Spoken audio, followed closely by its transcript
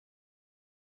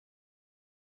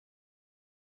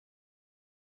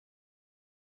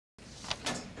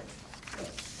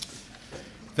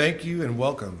Thank you and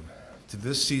welcome to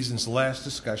this season's last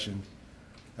discussion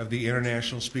of the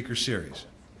International Speaker Series.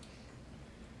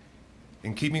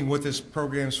 In keeping with this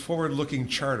program's forward-looking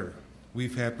charter,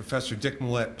 we've had Professor Dick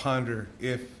Millett ponder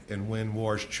if and when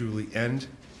wars truly end.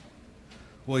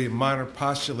 William Monner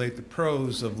postulate the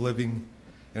pros of living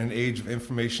in an age of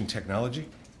information technology.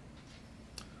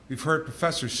 We've heard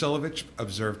Professor Silovich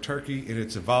observe Turkey in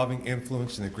its evolving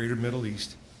influence in the greater Middle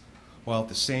East, while at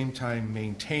the same time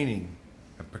maintaining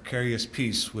a precarious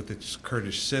peace with its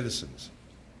Kurdish citizens.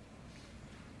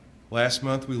 Last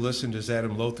month, we listened as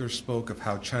Adam Lothar spoke of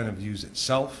how China views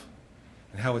itself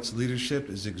and how its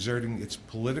leadership is exerting its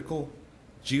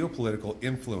geopolitical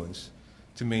influence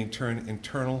to maintain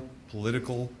internal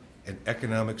political and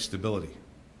economic stability.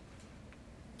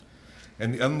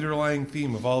 And the underlying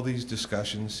theme of all these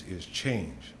discussions is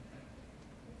change,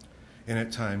 and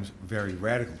at times very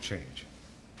radical change.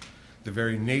 The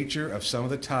very nature of some of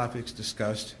the topics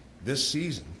discussed this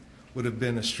season would have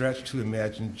been a stretch to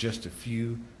imagine just a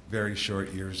few very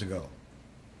short years ago.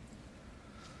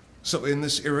 So in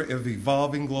this era of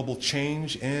evolving global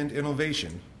change and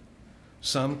innovation,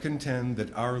 some contend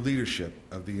that our leadership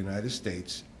of the United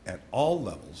States at all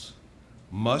levels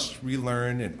must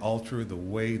relearn and alter the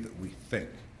way that we think,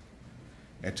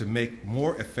 and to make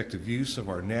more effective use of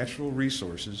our natural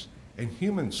resources and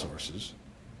human sources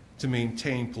to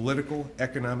maintain political,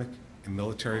 economic, and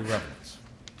military relevance.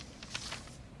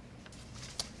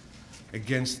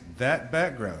 Against that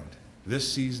background,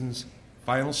 this season's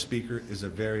final speaker is a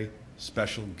very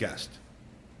special guest.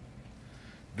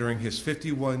 During his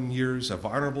 51 years of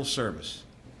honorable service,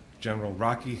 General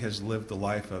Rokke has lived the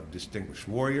life of distinguished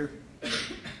warrior,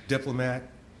 diplomat,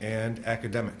 and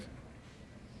academic.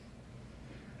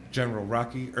 General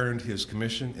Rokke earned his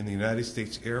commission in the United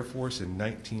States Air Force in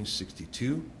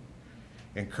 1962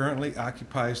 and currently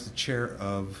occupies the chair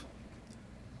of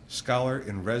Scholar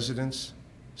in Residence,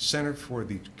 Center for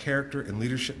the Character and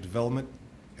Leadership Development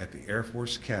at the Air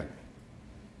Force Academy.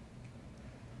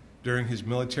 During his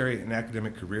military and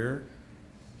academic career,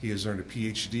 he has earned a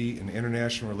Ph.D. in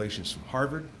International Relations from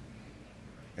Harvard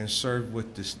and served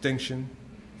with distinction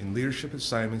in leadership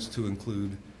assignments to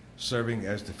include serving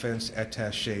as Defense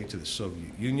Attaché to the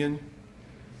Soviet Union,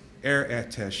 Air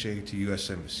Attaché to U.S.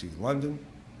 Embassy, London,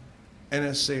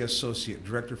 NSA Associate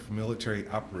Director for Military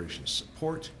Operations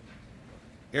Support,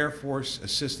 Air Force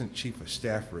Assistant Chief of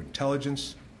Staff for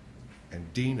Intelligence,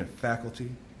 and Dean of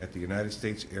Faculty at the United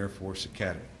States Air Force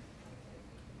Academy.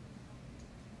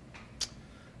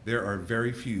 There are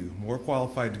very few more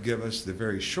qualified to give us the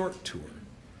very short tour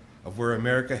of where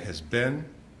America has been,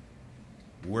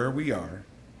 where we are,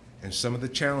 and some of the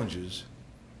challenges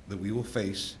that we will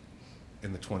face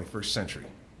in the 21st century.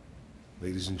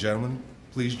 Ladies and gentlemen,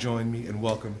 please join me in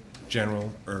welcome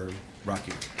General Ervin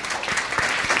Rokke.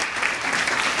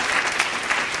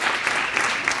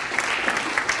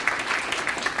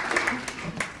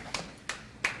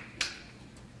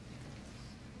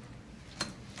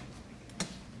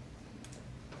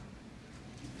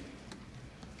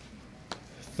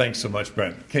 Thanks so much,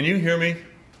 Brent. Can you hear me?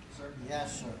 Sir?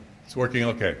 Yes, sir. It's working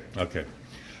okay. Okay.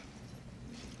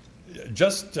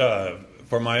 Just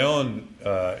for my own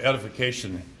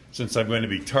edification, since I'm going to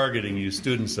be targeting you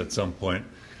students at some point,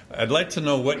 I'd like to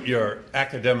know what your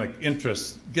academic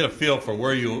interests, get a feel for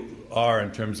where you are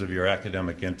in terms of your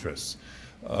academic interests.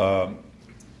 How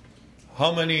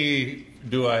many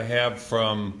do I have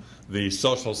from the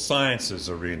social sciences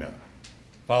arena?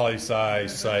 Poli-sci,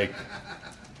 psych,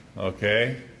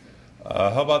 okay.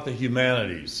 How about the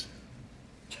humanities?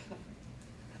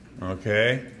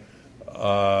 Okay.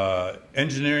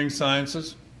 Engineering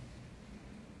sciences?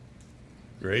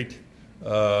 Great.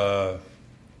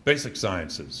 Basic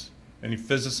sciences? Any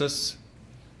physicists?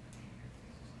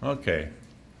 Okay.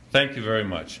 Thank you very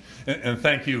much. And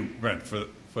thank you, Brent,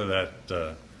 for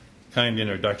that kind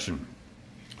introduction.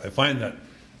 I find that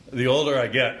the older I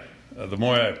get, the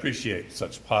more I appreciate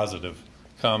such positive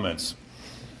comments.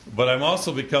 But I'm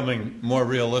also becoming more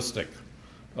realistic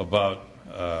about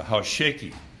how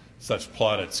shaky such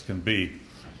plaudits can be.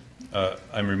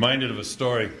 I'm reminded of a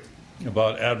story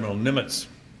about Admiral Nimitz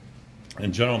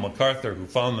and General MacArthur, who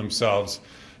found themselves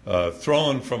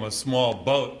thrown from a small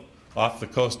boat off the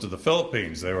coast of the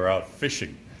Philippines. They were out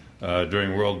fishing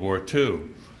during World War II.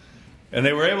 And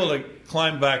they were able to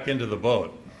climb back into the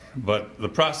boat, but the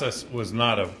process was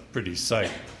not a pretty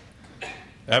sight.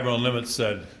 Admiral Nimitz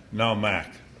said, "Now,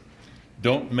 Mac,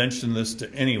 don't mention this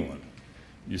to anyone.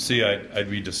 You see, I'd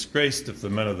be disgraced if the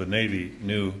men of the Navy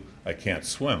knew I can't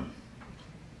swim."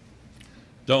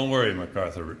 "Don't worry,"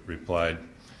 MacArthur replied.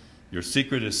 "Your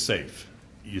secret is safe.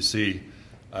 You see,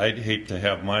 I'd hate to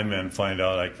have my men find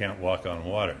out I can't walk on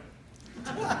water.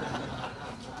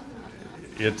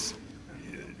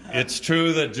 It's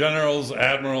true that generals,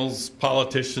 admirals,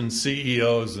 politicians,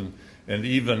 CEOs, and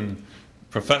even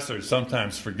professors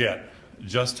sometimes forget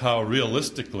just how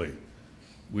realistically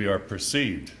we are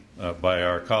perceived by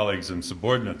our colleagues and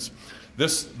subordinates.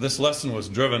 This lesson was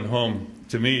driven home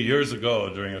to me years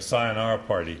ago during a sayonara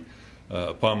party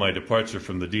upon my departure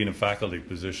from the Dean of Faculty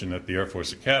position at the Air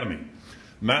Force Academy.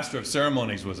 Master of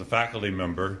Ceremonies was a faculty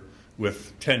member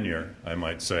with tenure, I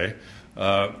might say,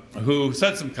 who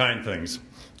said some kind things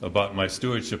about my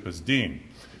stewardship as dean.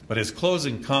 But his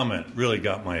closing comment really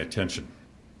got my attention.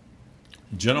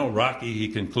 General Rokke, he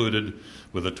concluded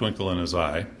with a twinkle in his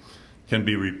eye, can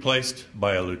be replaced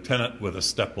by a lieutenant with a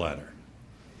stepladder.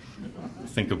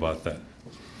 Think about that.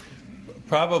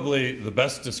 Probably the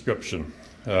best description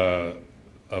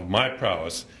of my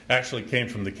prowess actually came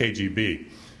from the KGB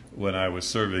when I was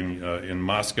serving in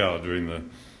Moscow during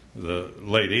the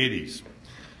late 80s.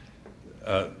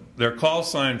 Their call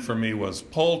sign for me was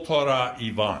Poltora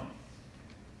Ivan,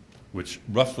 which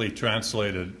roughly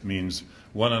translated means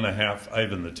 1.5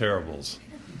 Ivan the Terribles.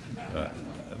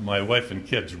 My wife and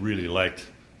kids really liked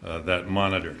that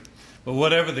monitor. But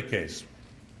whatever the case,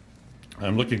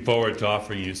 I'm looking forward to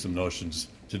offering you some notions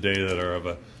today that are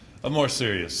of a more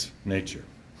serious nature.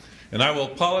 And I will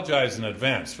apologize in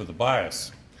advance for the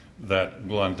bias that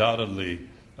will undoubtedly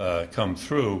come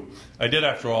through. I did,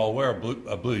 after all, wear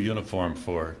a blue uniform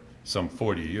for some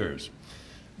 40 years.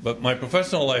 But my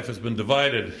professional life has been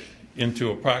divided into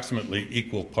approximately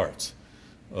equal parts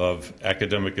of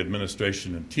academic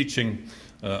administration and teaching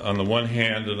on the one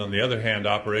hand, and on the other hand,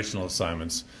 operational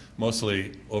assignments,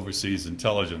 mostly overseas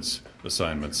intelligence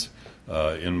assignments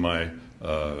in my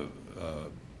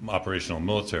operational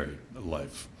military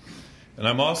life. And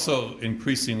I'm also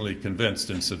increasingly convinced,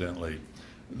 incidentally,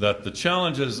 that the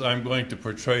challenges I'm going to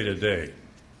portray today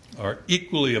are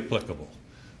equally applicable,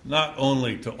 not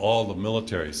only to all the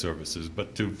military services,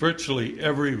 but to virtually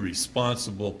every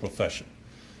responsible profession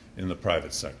in the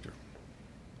private sector.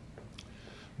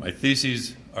 My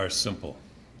theses are simple.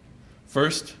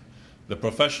 First, the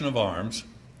profession of arms,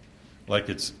 like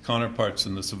its counterparts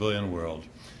in the civilian world,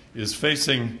 is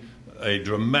facing a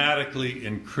dramatically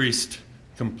increased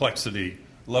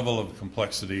level of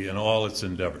complexity in all its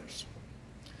endeavors.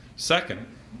 Second,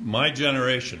 my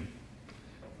generation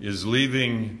is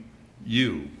leaving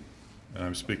you, and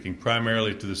I'm speaking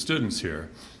primarily to the students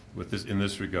here in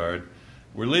this regard,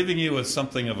 we're leaving you with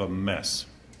something of a mess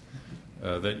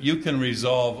that you can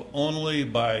resolve only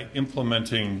by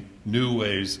implementing new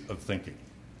ways of thinking.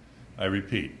 I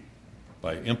repeat,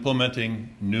 by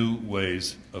implementing new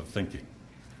ways of thinking.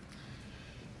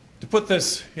 To put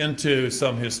this into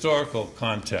some historical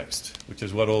context, which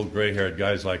is what old gray-haired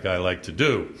guys like I like to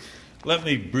do, let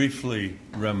me briefly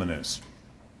reminisce.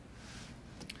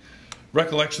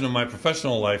 Recollection of my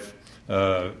professional life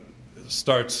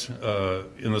starts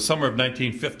in the summer of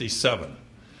 1957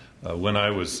 when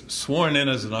I was sworn in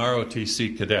as an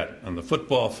ROTC cadet on the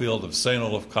football field of St.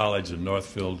 Olaf College in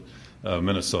Northfield,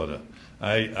 Minnesota.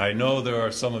 I know there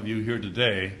are some of you here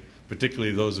today,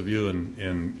 particularly those of you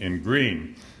in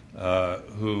green,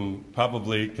 who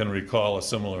probably can recall a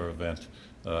similar event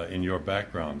in your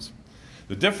backgrounds.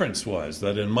 The difference was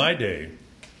that in my day,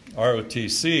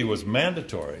 ROTC was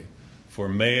mandatory for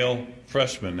male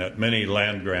freshmen at many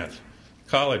land-grant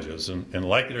colleges, and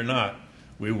like it or not,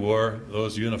 we wore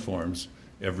those uniforms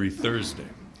every Thursday.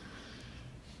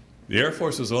 The Air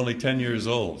Force was only 10 years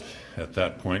old at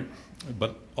that point,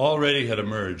 but already had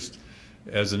emerged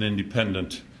as an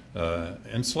independent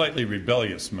and slightly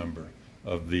rebellious member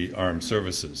of the armed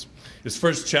services. Its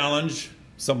first challenge,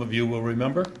 some of you will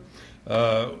remember,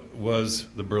 was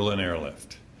the Berlin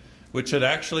airlift, which had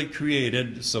actually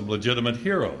created some legitimate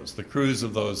heroes, the crews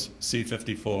of those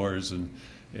C-54s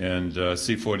and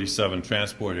C-47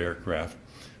 transport aircraft,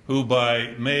 who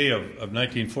by May of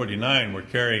 1949 were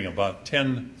carrying about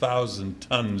 10,000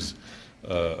 tons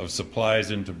of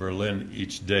supplies into Berlin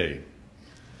each day.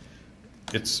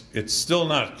 It's still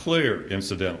not clear,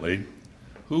 incidentally,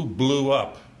 who blew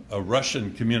up a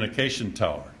Russian communication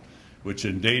tower, which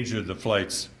endangered the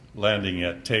flights landing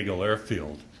at Tegel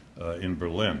Airfield in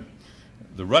Berlin.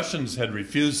 The Russians had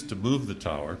refused to move the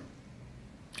tower,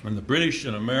 and the British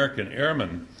and American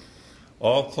airmen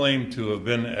all claimed to have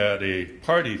been at a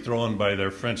party thrown by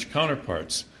their French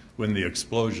counterparts when the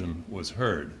explosion was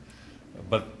heard.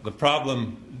 But the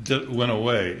problem went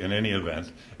away in any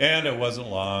event, and it wasn't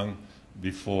long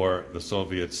before the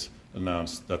Soviets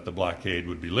announced that the blockade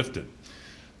would be lifted.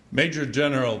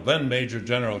 then Major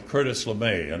General Curtis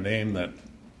LeMay, a name that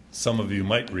some of you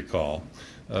might recall,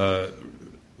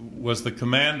 was the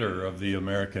commander of the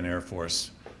American Air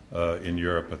Force in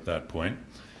Europe at that point.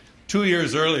 2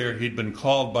 years earlier, he'd been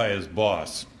called by his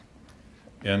boss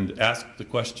and asked the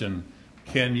question,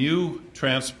 can you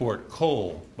transport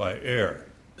coal by air?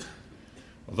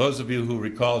 Well, those of you who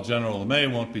recall General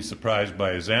LeMay won't be surprised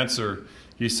by his answer.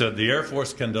 He said, the Air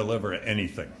Force can deliver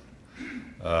anything.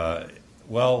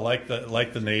 Well, like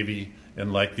the Navy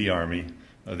and like the Army,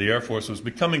 the Air Force was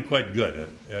becoming quite good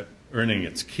at earning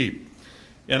its keep.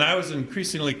 And I was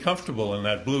increasingly comfortable in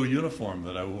that blue uniform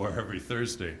that I wore every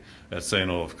Thursday at St.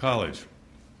 Olaf College.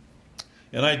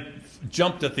 And I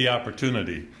jumped at the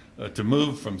opportunity to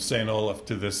move from St. Olaf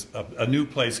to a new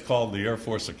place called the Air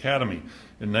Force Academy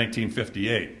in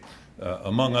 1958.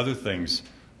 Among other things,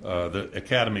 the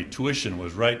academy tuition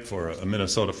was right for a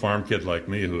Minnesota farm kid like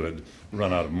me who had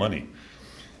run out of money.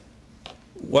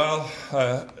 While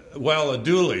a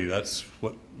dually, that's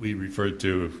what we referred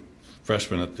to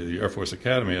freshmen at the Air Force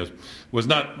Academy as, was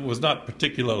not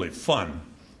particularly fun.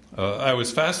 I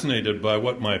was fascinated by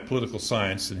what my political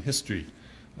science and history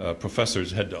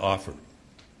professors had to offer.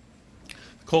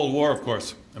 The Cold War, of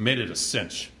course, made it a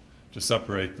cinch to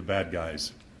separate the bad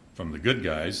guys from the good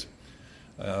guys.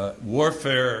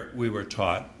 Warfare, we were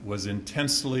taught, was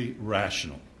intensely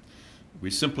rational. We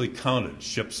simply counted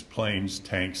ships, planes,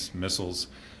 tanks, missiles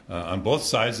on both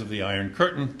sides of the Iron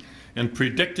Curtain and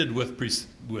predicted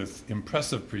with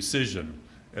impressive precision,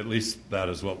 at least that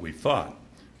is what we thought,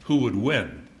 who would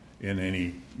win in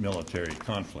any military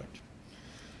conflict.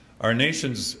 Our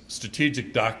nation's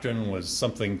strategic doctrine was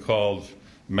something called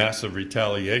massive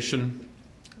retaliation.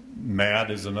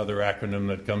 MAD is another acronym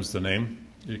that comes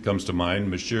to mind,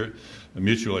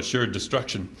 mutual assured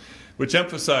destruction, which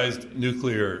emphasized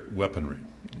nuclear weaponry.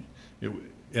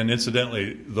 And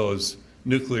incidentally, those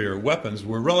nuclear weapons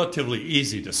were relatively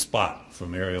easy to spot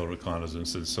from aerial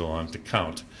reconnaissance and so on, to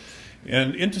count.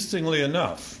 And interestingly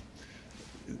enough,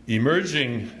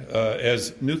 emerging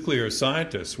as nuclear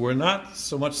scientists were not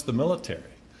so much the military,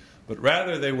 but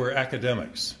rather they were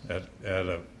academics at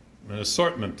an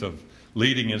assortment of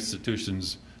leading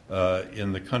institutions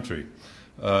in the country.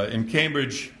 In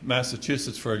Cambridge,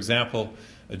 Massachusetts, for example,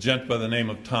 a gent by the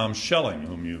name of Tom Schelling,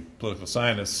 whom you political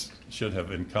scientists should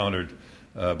have encountered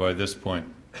by this point,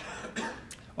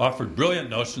 offered brilliant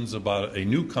notions about a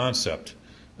new concept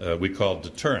we called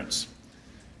deterrence.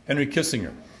 Henry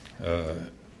Kissinger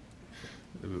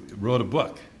wrote a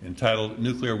book entitled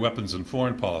Nuclear Weapons and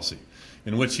Foreign Policy,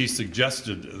 in which he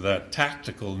suggested that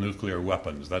tactical nuclear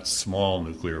weapons, that's small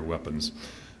nuclear weapons,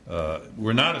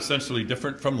 were not essentially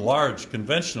different from large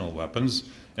conventional weapons,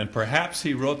 and perhaps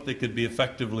he wrote they could be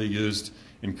effectively used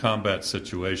in combat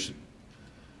situations.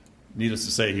 Needless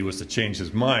to say, he was to change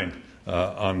his mind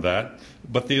on that,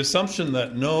 but the assumption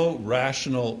that no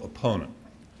rational opponent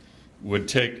would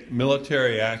take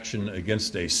military action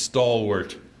against a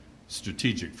stalwart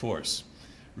strategic force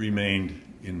remained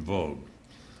in vogue.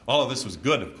 All of this was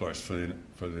good, of course, for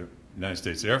the United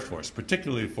States Air Force,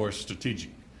 particularly for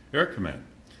Strategic Air Command.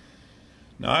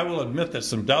 Now, I will admit that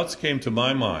some doubts came to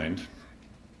my mind,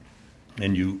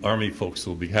 and you Army folks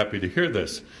will be happy to hear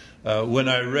this, when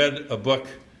I read a book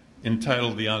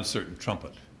entitled The Uncertain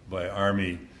Trumpet by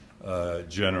Army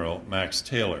General Max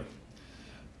Taylor.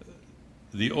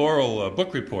 The oral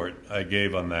book report I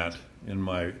gave on that in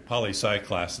my poli-sci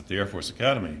class at the Air Force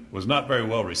Academy was not very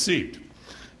well received.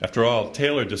 After all,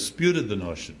 Taylor disputed the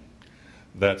notion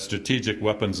that strategic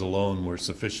weapons alone were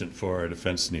sufficient for our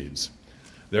defense needs.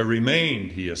 There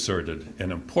remained, he asserted,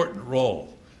 an important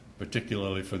role,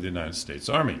 particularly for the United States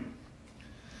Army.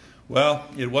 Well,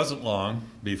 it wasn't long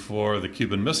before the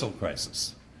Cuban Missile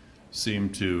Crisis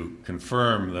seemed to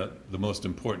confirm that the most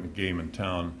important game in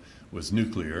town was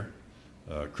nuclear.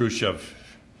 Khrushchev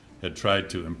had tried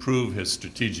to improve his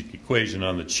strategic equation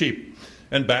on the cheap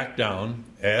and back down,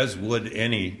 as would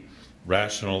any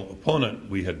rational opponent,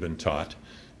 we had been taught,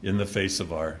 in the face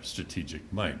of our strategic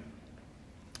might.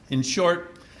 In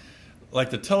short, like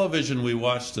the television we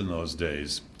watched in those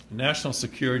days, national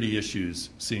security issues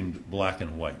seemed black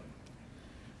and white.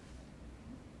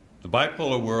 The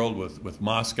bipolar world with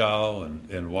Moscow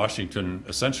and Washington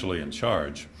essentially in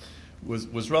charge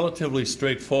was relatively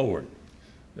straightforward,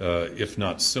 if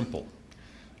not simple.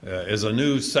 As a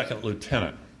new second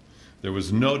lieutenant, there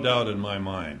was no doubt in my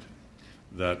mind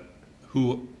that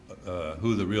who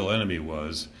the real enemy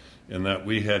was, and that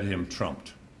we had him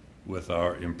trumped with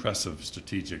our impressive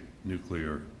strategic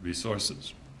nuclear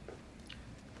resources.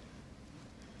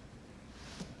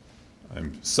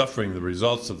 I'm suffering the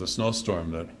results of the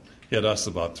snowstorm that hit us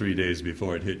about 3 days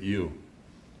before it hit you.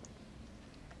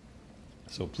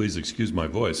 So please excuse my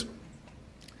voice.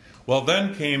 Well,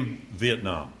 then came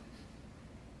Vietnam.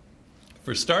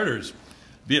 For starters,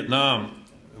 Vietnam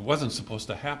wasn't supposed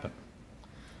to happen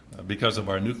because of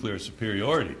our nuclear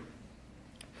superiority.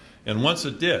 And once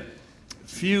it did,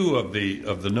 few of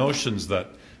the notions that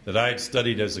I had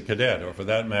studied as a cadet, or for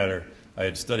that matter, I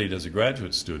had studied as a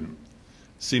graduate student,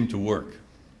 seemed to work.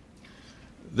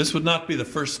 This would not be the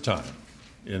first time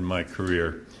in my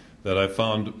career that I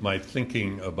found my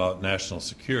thinking about national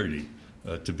security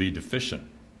to be deficient.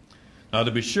 Now,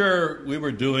 to be sure, we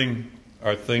were doing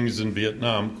our things in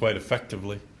Vietnam quite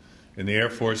effectively. In the Air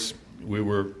Force, we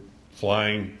were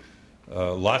flying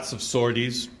lots of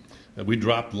sorties. We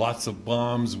dropped lots of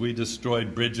bombs. We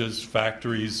destroyed bridges,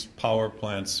 factories, power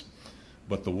plants.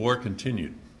 But the war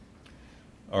continued.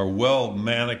 Our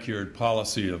well-manicured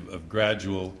policy of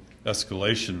gradual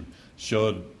escalation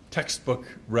showed textbook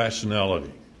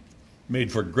rationality,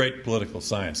 made for great political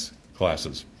science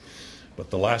classes. But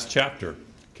the last chapter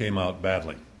came out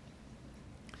badly.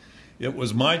 It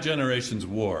was my generation's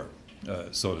war,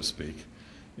 so to speak,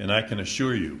 and I can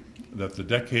assure you that the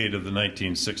decade of the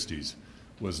 1960s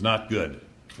was not good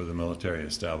for the military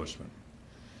establishment.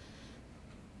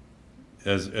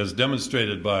 As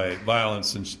demonstrated by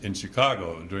violence in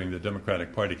Chicago during the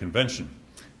Democratic Party convention,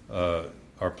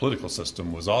 our political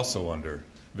system was also under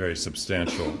very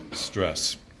substantial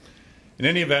stress. In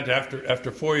any event,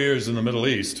 after 4 years in the Middle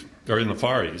East, or in the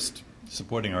Far East,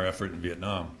 supporting our effort in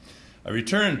Vietnam, I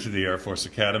returned to the Air Force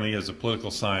Academy as a political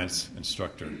science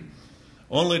instructor,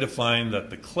 only to find that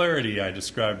the clarity I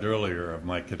described earlier of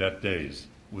my cadet days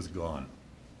was gone.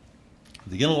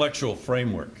 The intellectual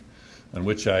framework on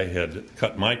which I had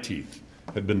cut my teeth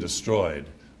had been destroyed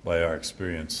by our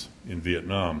experience in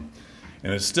Vietnam,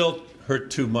 and it still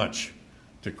hurt too much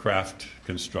to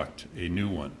construct a new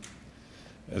one.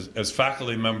 As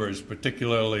faculty members,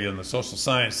 particularly in the social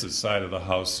sciences side of the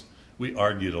house, we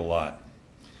argued a lot.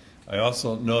 I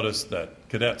also noticed that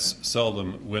cadets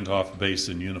seldom went off base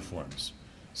in uniforms.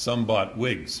 Some bought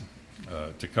wigs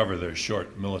to cover their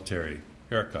short military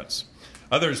haircuts.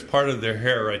 Others parted their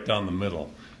hair right down the middle.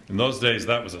 In those days,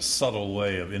 that was a subtle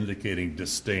way of indicating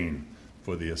disdain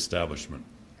for the establishment.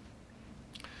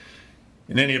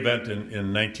 In any event,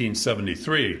 in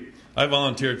 1973, I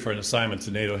volunteered for an assignment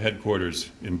to NATO headquarters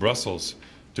in Brussels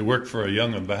to work for a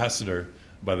young ambassador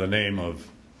by the name of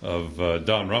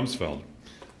Don Rumsfeld.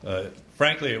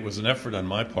 Frankly, it was an effort on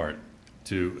my part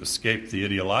to escape the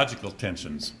ideological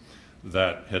tensions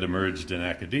that had emerged in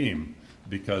academia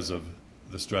because of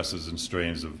the stresses and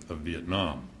strains of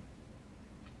Vietnam.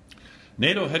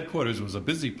 NATO headquarters was a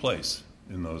busy place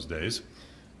in those days.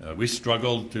 We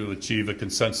struggled to achieve a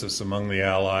consensus among the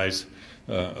Allies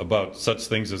about such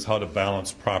things as how to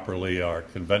balance properly our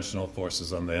conventional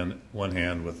forces on the one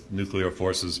hand with nuclear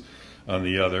forces on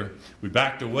the other. We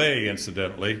backed away,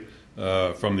 incidentally,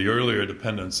 from the earlier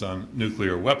dependence on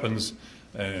nuclear weapons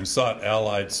and sought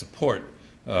Allied support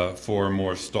for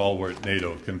more stalwart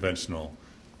NATO conventional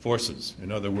forces.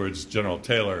 In other words, General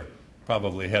Taylor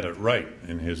probably had it right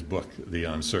in his book, The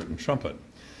Uncertain Trumpet.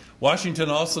 Washington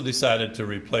also decided to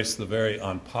replace the very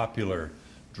unpopular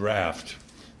draft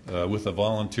with a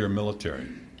volunteer military.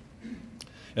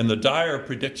 And the dire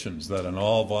predictions that an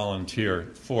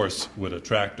all-volunteer force would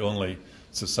attract only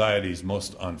society's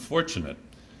most unfortunate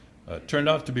turned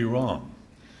out to be wrong.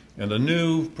 And a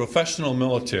new professional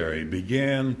military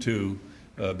began to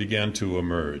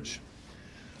emerge.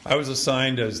 I was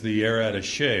assigned as the Air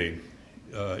Attaché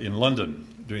in London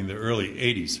during the early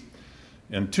 80s.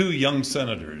 And two young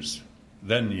senators,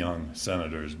 then young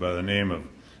senators, by the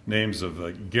names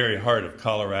of Gary Hart of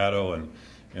Colorado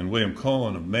and William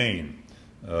Cohen of Maine,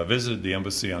 visited the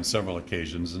embassy on several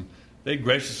occasions, and they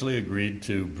graciously agreed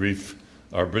to brief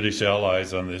our British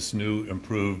allies on this new,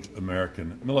 improved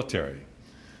American military.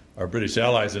 Our British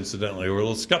allies, incidentally, were a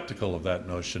little skeptical of that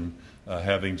notion,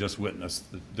 having just witnessed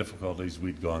the difficulties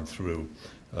we'd gone through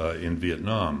in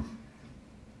Vietnam.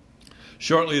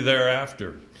 Shortly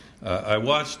thereafter, I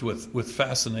watched with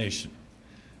fascination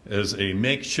as a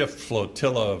makeshift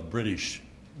flotilla of British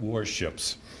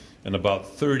warships and about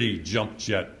 30 jump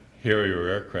jet Harrier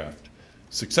aircraft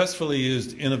successfully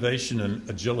used innovation and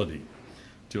agility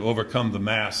to overcome the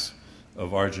mass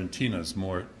of Argentina's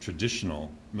more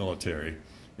traditional military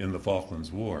in the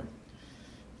Falklands War.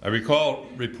 I recall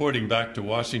reporting back to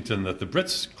Washington that the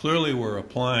Brits clearly were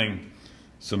applying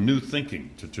some new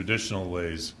thinking to traditional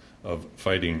ways of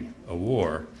fighting a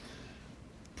war.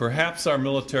 Perhaps our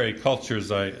military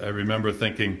cultures, I remember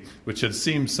thinking, which had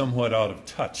seemed somewhat out of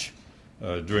touch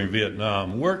during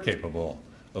Vietnam, were capable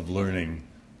of learning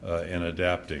and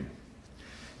adapting.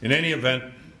 In any event,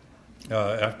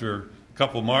 after a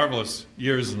couple marvelous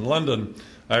years in London,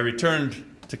 I returned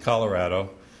to Colorado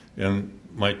in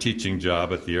my teaching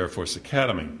job at the Air Force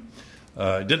Academy.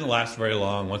 It didn't last very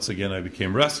long. Once again, I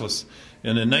became restless.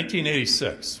 And in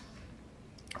 1986,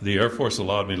 the Air Force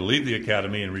allowed me to leave the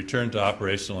academy and return to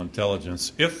operational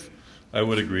intelligence if I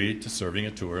would agree to serving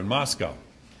a tour in Moscow.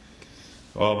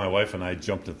 Well, my wife and I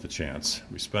jumped at the chance.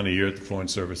 We spent a year at the Foreign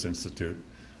Service Institute,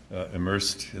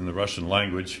 immersed in the Russian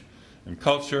language and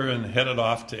culture, and headed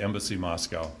off to Embassy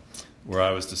Moscow, where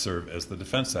I was to serve as the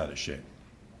Defense Attaché.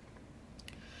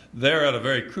 There, at a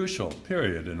very crucial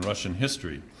period in Russian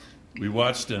history, we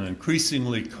watched an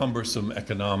increasingly cumbersome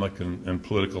economic and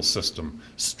political system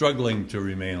struggling to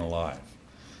remain alive,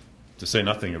 to say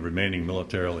nothing of remaining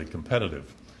militarily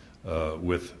competitive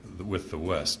with the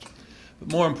West.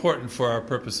 But more important for our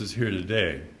purposes here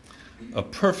today, a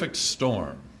perfect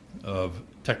storm of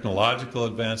technological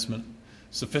advancement,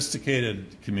 sophisticated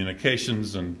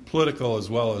communications, and political as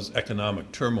well as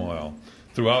economic turmoil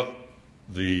throughout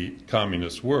the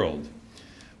communist world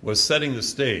was setting the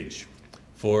stage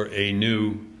for a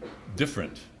new,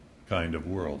 different kind of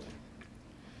world.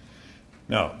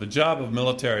 Now, the job of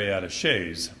military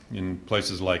attachés in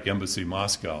places like Embassy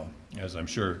Moscow, as I'm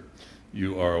sure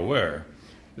you are aware,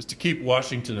 is to keep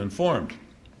Washington informed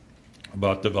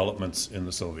about developments in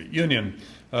the Soviet Union,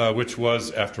 which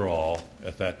was, after all,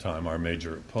 at that time, our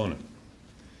major opponent.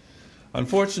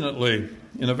 Unfortunately,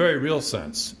 in a very real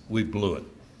sense, we blew it.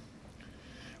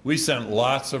 We sent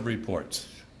lots of reports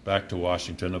back to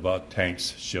Washington about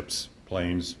tanks, ships,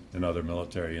 planes, and other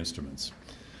military instruments,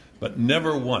 but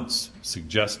never once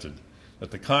suggested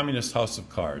that the communist house of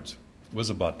cards was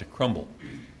about to crumble.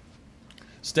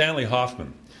 Stanley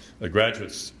Hoffman, a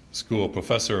graduate school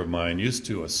professor of mine, used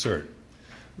to assert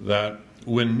that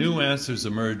when new answers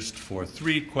emerged for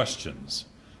 3 questions,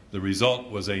 the result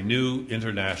was a new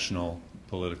international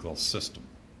political system.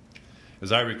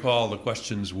 As I recall, the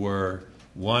questions were,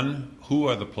 1, who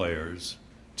are the players?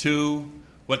 2,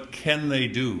 what can they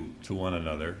do to one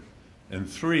another? And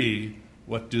 3,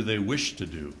 what do they wish to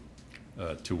do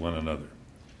to one another?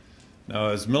 Now,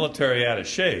 as military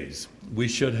attachés, we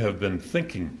should have been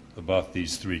thinking about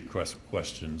these 3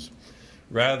 questions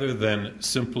rather than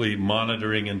simply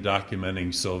monitoring and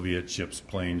documenting Soviet ships,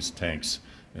 planes, tanks,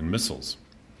 and missiles.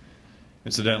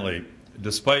 Incidentally,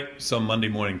 despite some Monday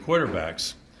morning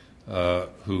quarterbacks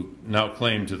who now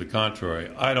claim to the contrary,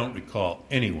 I don't recall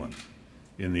anyone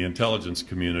in the intelligence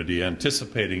community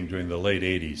anticipating during the late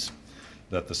 80s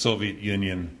that the Soviet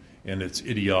Union and its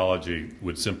ideology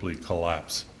would simply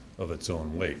collapse of its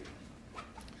own weight.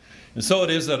 And so it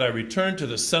is that I return to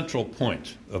the central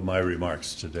point of my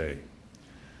remarks today.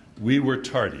 We were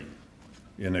tardy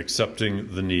in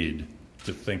accepting the need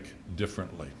to think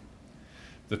differently.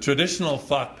 The traditional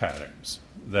thought patterns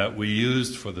that we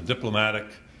used for the diplomatic,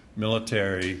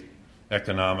 military,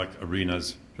 economic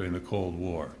arenas during the Cold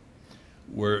War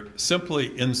were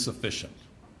simply insufficient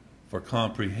for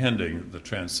comprehending the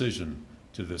transition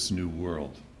to this new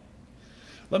world.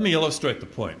 Let me illustrate the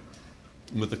point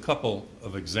with a couple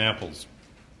of examples,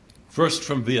 first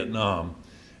from Vietnam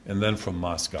and then from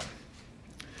Moscow.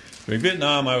 During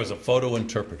Vietnam, I was a photo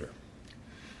interpreter.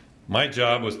 My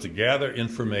job was to gather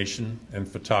information and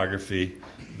photography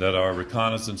that our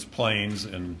reconnaissance planes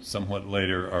and somewhat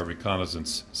later our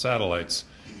reconnaissance satellites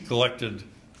collected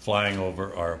flying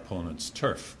over our opponent's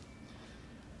turf.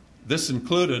 This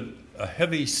included a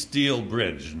heavy steel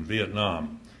bridge in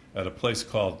Vietnam at a place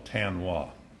called Tan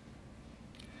Hoa.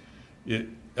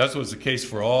 As was the case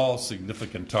for all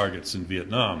significant targets in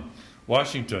Vietnam,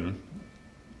 Washington,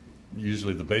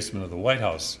 usually the basement of the White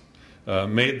House,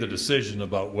 made the decision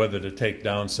about whether to take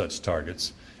down such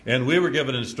targets, and we were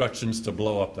given instructions to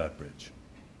blow up that bridge.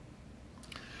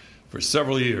 For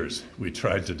several years, we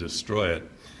tried to destroy it.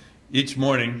 Each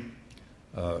morning,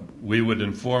 we would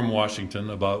inform Washington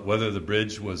about whether the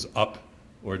bridge was up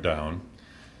or down.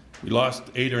 We lost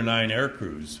 8 or 9 air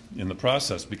crews in the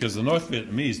process because the North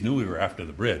Vietnamese knew we were after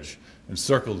the bridge and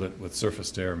circled it with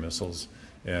surface-to-air missiles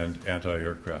and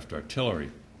anti-aircraft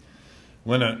artillery.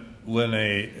 When an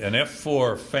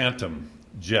F-4 Phantom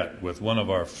jet with one of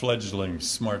our fledgling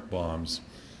smart bombs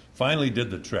finally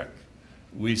did the trick,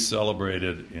 we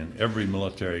celebrated in every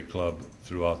military club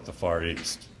throughout the Far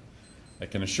East. I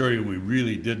can assure you we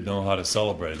really did know how to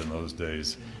celebrate in those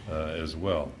days as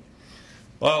well.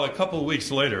 Well, a couple of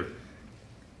weeks later,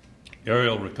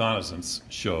 aerial reconnaissance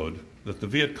showed that the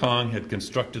Viet Cong had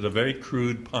constructed a very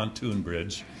crude pontoon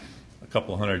bridge a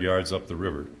couple hundred yards up the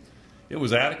river. It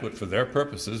was adequate for their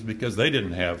purposes because they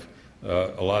didn't have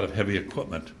a lot of heavy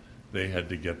equipment they had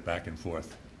to get back and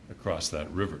forth across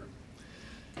that river.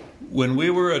 When we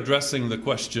were addressing the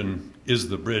question, is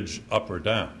the bridge up or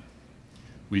down,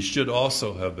 we should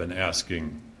also have been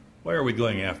asking, why are we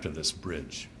going after this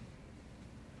bridge?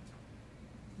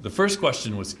 The first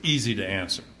question was easy to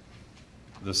answer.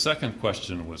 The second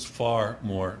question was far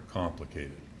more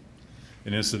complicated.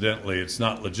 And incidentally, it's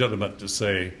not legitimate to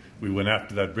say we went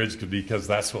after that bridge because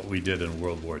that's what we did in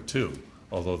World War II,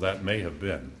 although that may have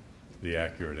been the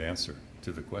accurate answer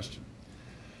to the question.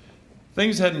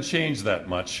 Things hadn't changed that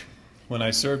much when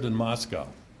I served in Moscow.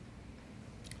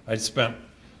 I spent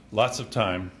lots of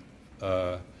time,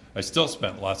 I still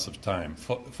spent lots of time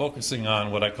focusing on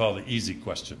what I call the easy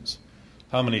questions.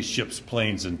 How many ships,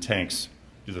 planes, and tanks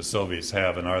do the Soviets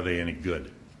have, and are they any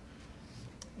good?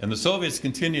 And the Soviets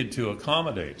continued to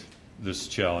accommodate this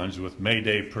challenge with May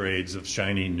Day parades of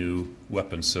shiny new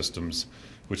weapon systems,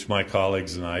 which my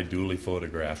colleagues and I duly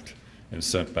photographed and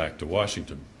sent back to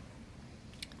Washington.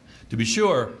 To be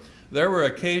sure, there were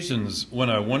occasions when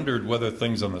I wondered whether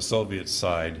things on the Soviet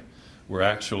side were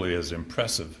actually as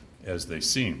impressive as they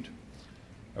seemed.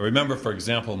 I remember, for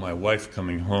example, my wife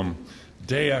coming home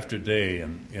day after day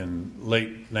in late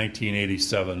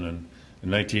 1987 and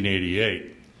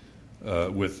 1988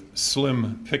 with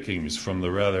slim pickings from the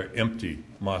rather empty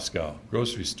Moscow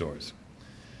grocery stores.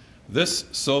 "This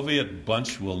Soviet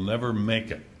bunch will never make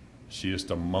it," she used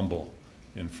to mumble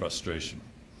in frustration.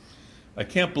 "I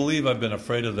can't believe I've been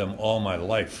afraid of them all my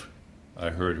life," I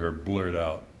heard her blurt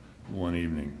out one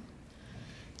evening.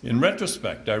 In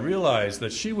retrospect, I realized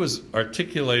that she was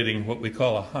articulating what we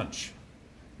call a hunch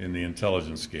in the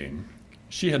intelligence game.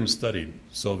 She hadn't studied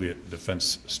Soviet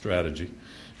defense strategy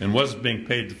and wasn't being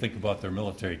paid to think about their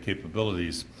military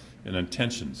capabilities and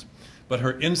intentions. But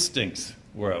her instincts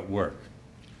were at work,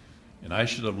 and I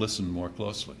should have listened more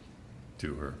closely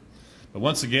to her. But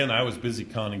once again, I was busy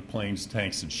counting planes,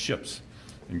 tanks, and ships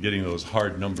and getting those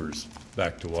hard numbers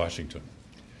back to Washington.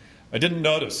 I didn't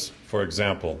notice, for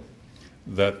example,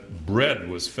 that bread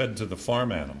was fed to the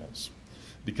farm animals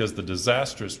because the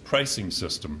disastrous pricing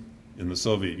system in the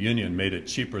Soviet Union made it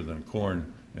cheaper than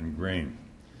corn and grain.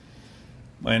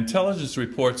 My intelligence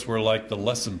reports were like the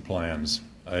lesson plans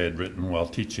I had written while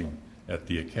teaching at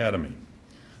the academy.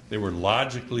 They were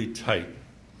logically tight,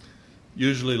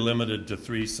 usually limited to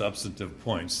 3 substantive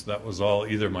points. That was all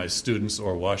either my students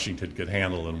or Washington could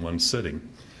handle in one sitting.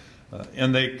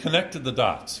 And they connected the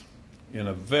dots in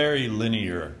a very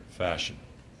linear fashion.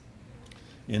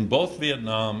 In both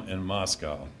Vietnam and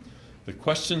Moscow, the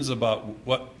questions about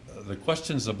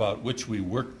which we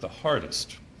worked the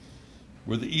hardest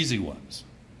were the easy ones.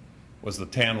 Was the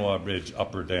Tanwa Bridge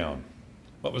up or down?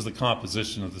 What was the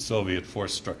composition of the Soviet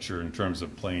force structure in terms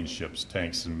of planes, ships,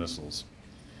 tanks, and missiles?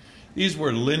 These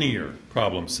were linear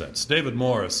problem sets. David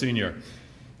Moore, a senior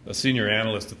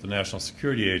analyst at the National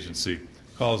Security Agency,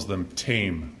 calls them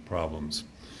tame problems.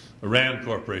 A Rand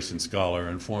Corporation scholar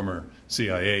and former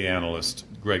CIA analyst,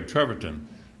 Greg Treverton,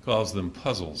 calls them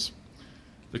puzzles.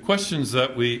 The questions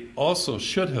that we also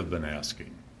should have been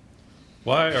asking: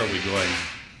 why are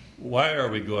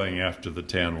we going after the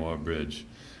Tanwa Bridge?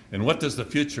 And what does the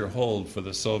future hold for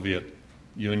the Soviet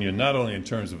Union, not only in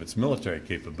terms of its military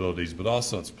capabilities, but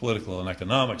also its political and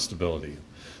economic stability,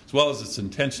 as well as its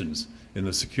intentions in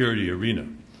the security arena?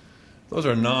 Those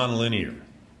are nonlinear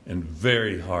and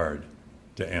very hard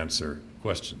to answer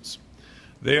questions.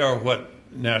 They are what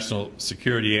national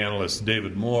security analyst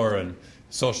David Moore and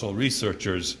social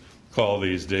researchers call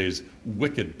these days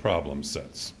wicked problem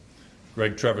sets.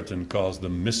 Greg Treverton calls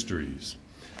them mysteries.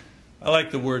 I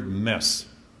like the word mess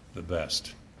the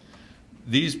best.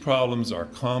 These problems are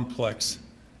complex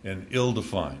and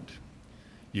ill-defined.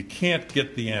 You can't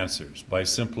get the answers by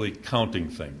simply counting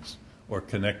things or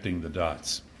connecting the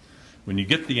dots. When you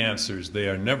get the answers, they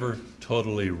are never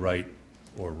totally right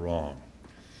or wrong.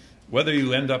 Whether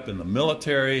you end up in the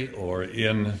military or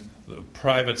in the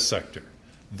private sector,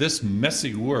 this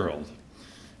messy world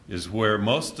is where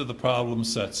most of the problem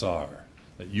sets are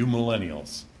that you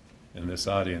millennials in this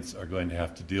audience are going to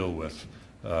have to deal with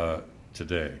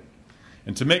today.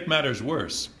 And to make matters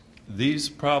worse, these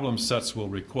problem sets will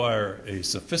require a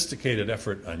sophisticated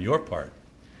effort on your part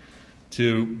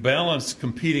to balance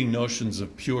competing notions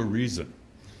of pure reason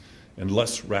and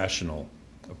less rational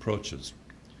approaches.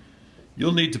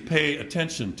 You'll need to pay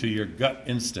attention to your gut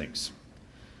instincts,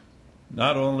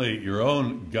 not only your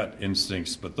own gut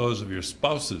instincts, but those of your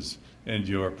spouses and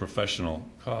your professional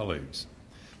colleagues.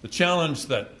 The challenge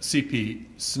that C.P.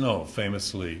 Snow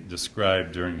famously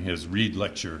described during his Reed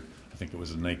lecture, I think it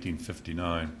was in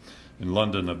 1959, in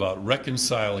London, about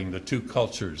reconciling the two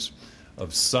cultures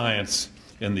of science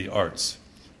and the arts,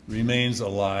 remains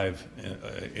alive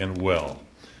and well,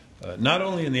 not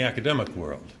only in the academic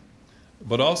world,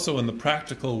 but also in the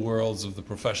practical worlds of the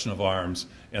profession of arms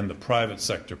and the private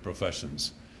sector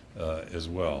professions as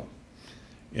well.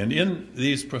 And in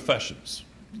these professions,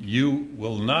 you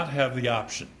will not have the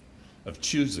option of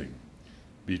choosing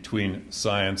between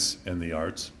science and the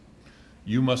arts.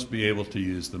 You must be able to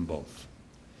use them both.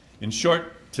 In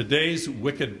short, today's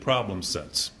wicked problem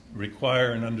sets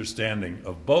require an understanding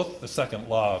of both the second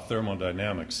law of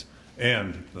thermodynamics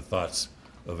and the thoughts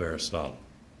of Aristotle.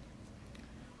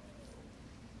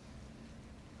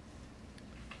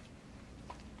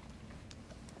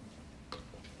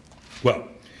 Well,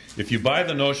 if you buy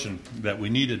the notion that we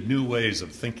needed new ways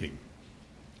of thinking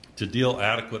to deal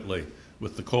adequately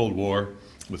with the Cold War,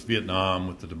 with Vietnam,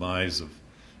 with the demise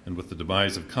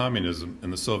of communism in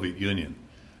the Soviet Union,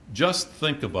 just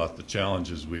think about the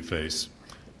challenges we face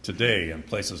today in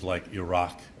places like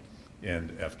Iraq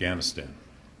and Afghanistan.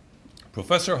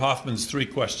 Professor Hoffman's three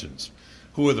questions,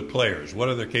 who are the players, what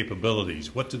are their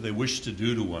capabilities, what do they wish to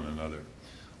do to one another,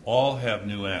 all have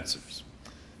new answers.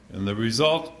 And the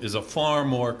result is a far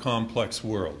more complex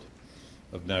world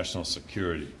of national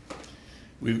security.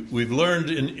 We've learned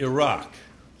in Iraq,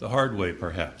 the hard way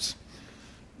perhaps,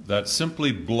 that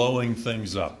simply blowing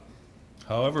things up,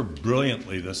 however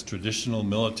brilliantly this traditional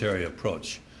military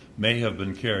approach may have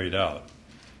been carried out,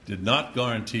 did not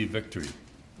guarantee victory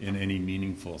in any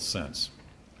meaningful sense.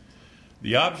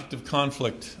 The object of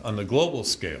conflict on the global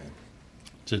scale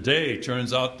today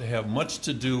turns out to have much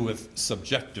to do with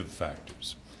subjective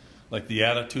factors, like the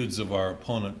attitudes of our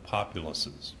opponent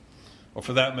populaces, or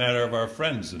for that matter of our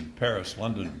friends in Paris,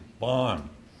 London, Bonn,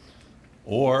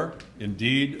 or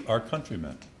indeed our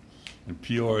countrymen in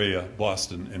Peoria,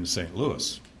 Boston, and St.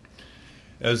 Louis.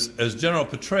 As General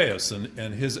Petraeus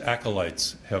and his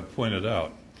acolytes have pointed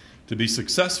out, to be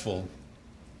successful,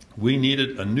 we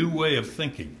needed a new way of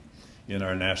thinking in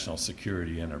our national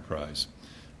security enterprise.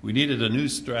 We needed a new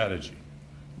strategy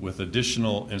with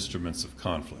additional instruments of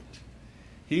conflict.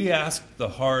 He asked the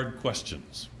hard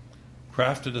questions,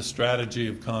 crafted a strategy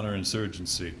of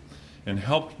counterinsurgency, and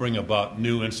helped bring about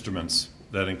new instruments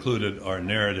that included our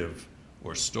narrative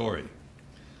or story.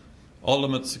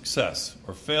 Ultimate success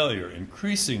or failure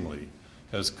increasingly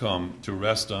has come to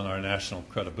rest on our national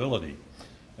credibility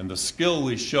and the skill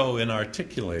we show in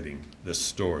articulating this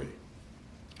story.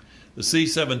 The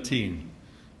C-17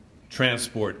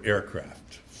 transport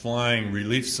aircraft flying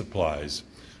relief supplies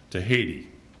to Haiti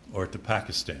or to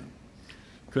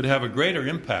could have a greater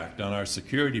impact on our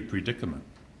security predicament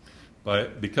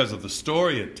because of the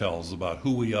story it tells about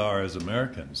who we are as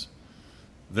Americans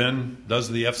than does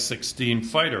the F-16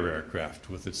 fighter aircraft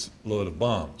with its load of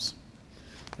bombs.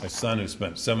 My son, who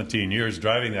spent 17 years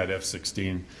driving that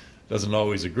F-16, doesn't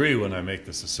always agree when I make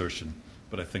this assertion,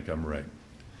 but I think I'm right.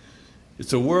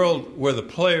 It's a world where the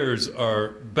players are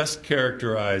best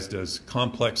characterized as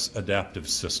complex adaptive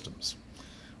systems,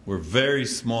 where very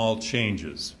small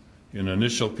changes in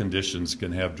initial conditions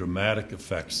can have dramatic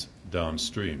effects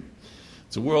downstream.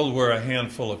 It's a world where a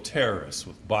handful of terrorists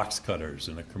with box cutters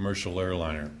in a commercial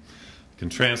airliner can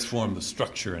transform the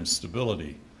structure and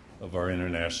stability of our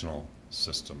international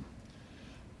system.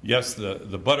 Yes,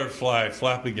 the butterfly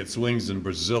flapping its wings in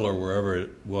Brazil or wherever it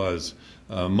was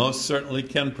most certainly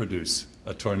can produce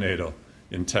a tornado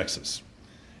in Texas.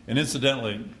 And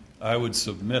incidentally, I would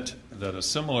submit that a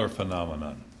similar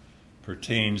phenomenon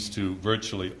pertains to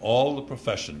virtually all the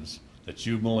professions that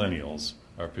you millennials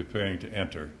are preparing to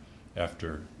enter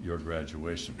after your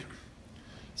graduation.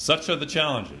 Such are the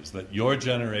challenges that your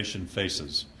generation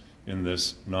faces in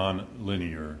this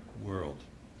non-linear world.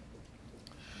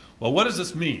 Well, what does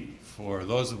this mean for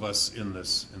those of us in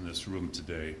this room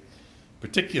today,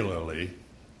 particularly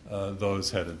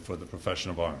those headed for the profession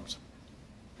of arms?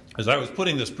 As I was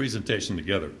putting this presentation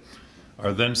together,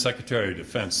 our then Secretary of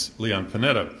Defense, Leon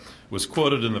Panetta, was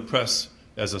quoted in the press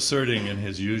as asserting in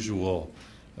his usual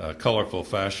colorful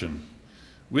fashion,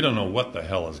 "We don't know what the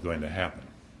hell is going to happen."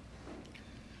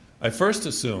 I first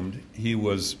assumed he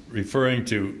was referring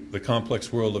to the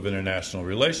complex world of international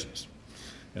relations,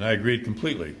 and I agreed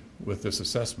completely with this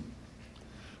assessment.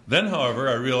 Then, however,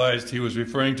 I realized he was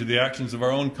referring to the actions of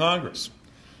our own Congress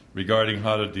regarding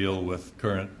how to deal with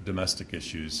current domestic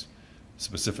issues,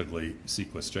 specifically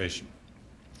sequestration.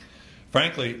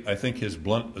 Frankly, I think his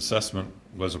blunt assessment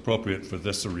was appropriate for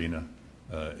this arena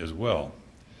as well.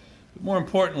 But more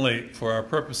importantly, for our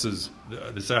purposes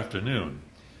this afternoon,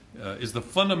 is the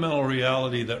fundamental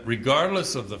reality that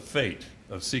regardless of the fate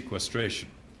of sequestration,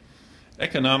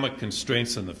 economic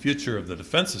constraints in the future of the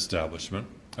defense establishment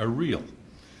are real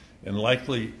and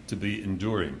likely to be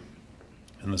enduring.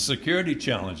 And the security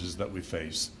challenges that we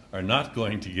face are not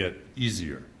going to get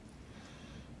easier.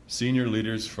 senior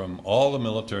leaders from all the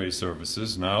military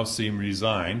services now seem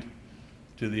resigned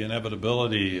to the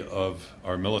inevitability of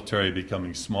our military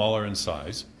becoming smaller in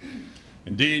size.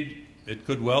 Indeed, it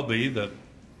could well be that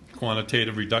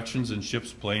quantitative reductions in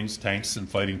ships, planes, tanks, and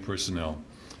fighting personnel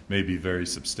may be very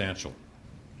substantial.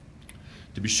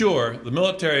 To be sure, the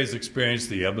military has experienced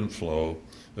the ebb and flow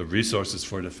of resources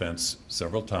for defense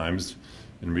several times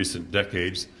in recent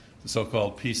decades. The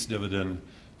so-called peace dividend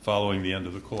following the end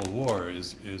of the Cold War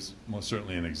is most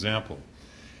certainly an example.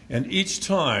 And each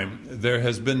time there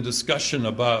has been discussion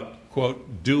about,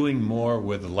 quote, doing more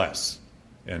with less,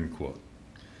 end quote.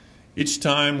 Each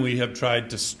time we have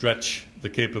tried to stretch the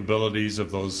capabilities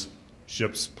of those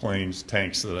ships, planes,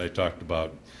 tanks that I talked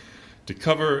about to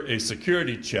cover a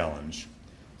security challenge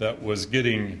that was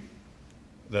getting,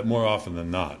 that more often than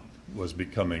not, was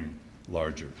becoming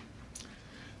larger.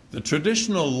 The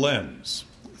traditional lens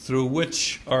through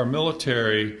which our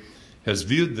military has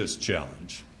viewed this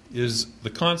challenge is the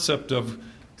concept of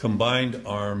combined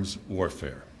arms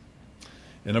warfare,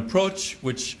 an approach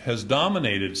which has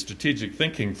dominated strategic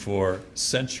thinking for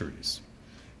centuries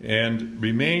and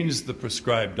remains the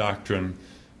prescribed doctrine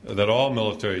that all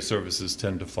military services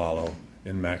tend to follow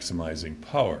in maximizing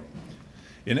power.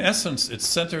 In essence, it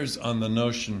centers on the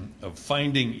notion of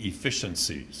finding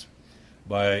efficiencies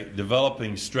by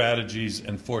developing strategies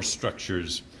and force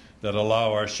structures that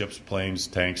allow our ships, planes,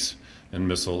 tanks, and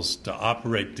missiles to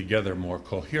operate together more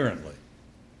coherently.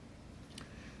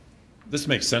 This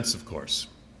makes sense, of course.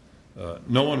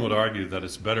 No one would argue that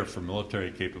it's better for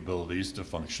military capabilities to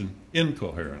function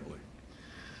incoherently.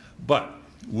 But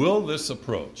will this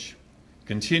approach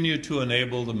continue to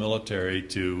enable the military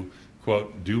to,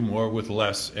 quote, do more with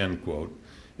less, end quote,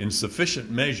 in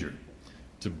sufficient measure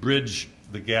to bridge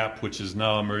the gap which is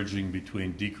now emerging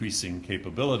between decreasing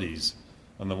capabilities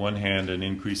on the one hand and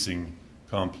increasing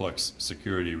complex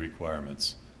security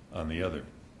requirements on the other?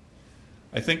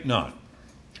 I think not.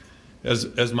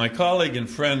 As my colleague and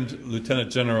friend,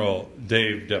 Lieutenant General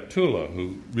Dave Deptula,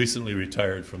 who recently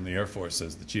retired from the Air Force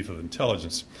as the Chief of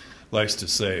Intelligence, likes to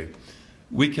say,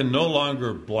 we can no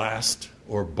longer blast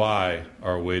or buy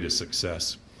our way to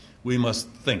success. We must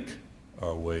think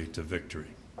our way to victory.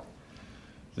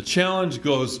 The challenge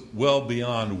goes well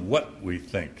beyond what we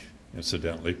think,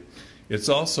 incidentally. It's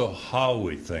also how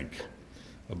we think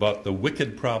about the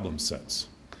wicked problem sets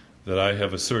that I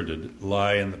have asserted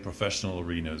lie in the professional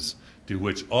arenas to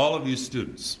which all of you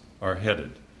students are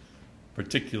headed,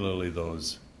 particularly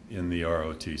those in the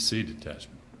ROTC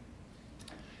detachment.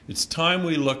 It's time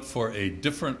we look for a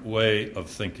different way of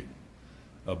thinking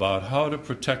about how to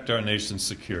protect our nation's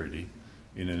security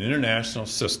in an international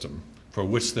system for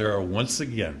which there are once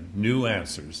again new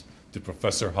answers to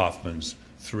Professor Hoffman's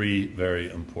three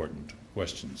very important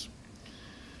questions.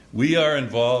 We are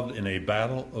involved in a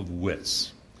battle of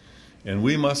wits, and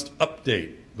we must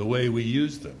update the way we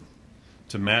use them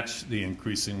to match the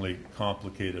increasingly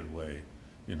complicated way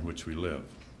in which we live.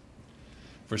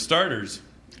 For starters,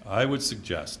 I would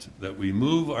suggest that we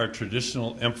move our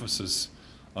traditional emphasis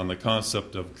on the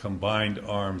concept of combined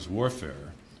arms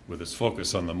warfare, with its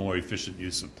focus on the more efficient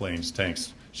use of planes,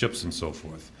 tanks, ships, and so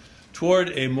forth,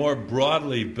 toward a more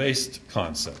broadly based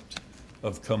concept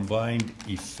of combined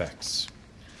effects.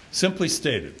 Simply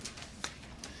stated,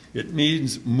 it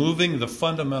means moving the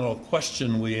fundamental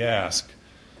question we ask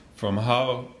from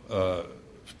how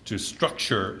to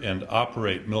structure and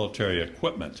operate military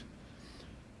equipment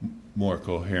more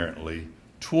coherently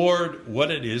toward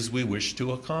what it is we wish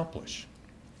to accomplish.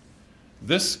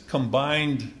 This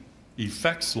combined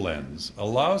effects lens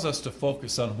allows us to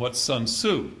focus on what Sun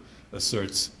Tzu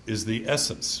asserts is the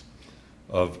essence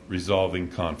of resolving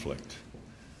conflict.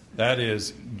 That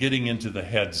is, getting into the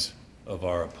heads of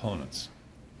our opponents.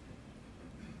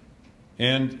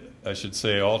 And, I should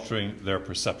say, altering their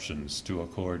perceptions to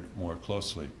accord more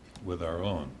closely with our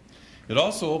own. It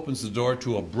also opens the door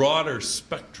to a broader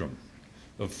spectrum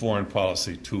of foreign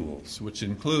policy tools, which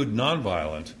include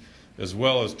nonviolent as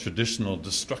well as traditional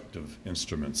destructive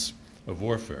instruments of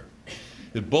warfare.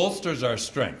 It bolsters our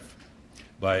strength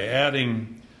by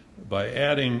adding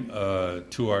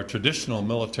to our traditional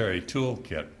military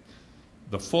toolkit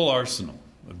the full arsenal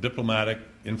of diplomatic,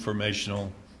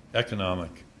 informational,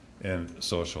 economic, and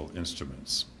social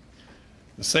instruments.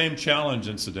 The same challenge,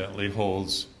 incidentally,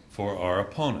 holds for our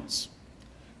opponents.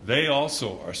 They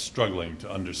also are struggling to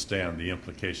understand the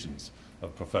implications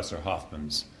of Professor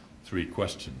Hoffman's three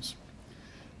questions.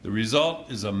 The result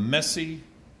is a messy,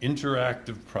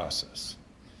 interactive process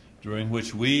during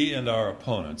which we and our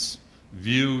opponents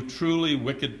view truly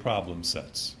wicked problem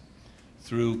sets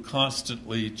through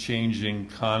constantly changing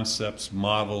concepts,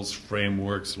 models,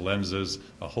 frameworks, lenses,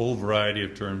 a whole variety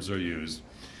of terms are used,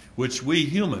 which we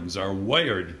humans are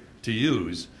wired to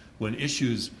use when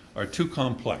issues are too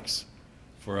complex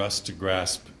for us to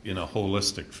grasp in a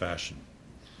holistic fashion.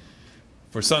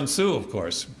 For Sun Tzu, of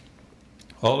course,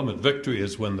 ultimate victory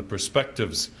is when the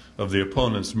perspectives of the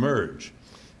opponents merge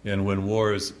and when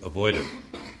war is avoided.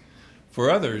 For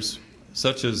others,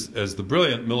 such as the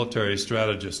brilliant military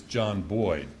strategist John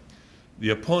Boyd,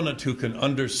 the opponent who can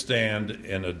understand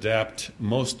and adapt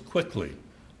most quickly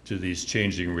to these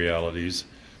changing realities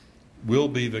will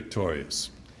be victorious,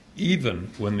 even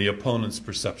when the opponent's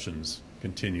perceptions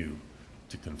continue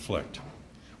to conflict.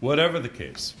 Whatever the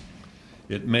case,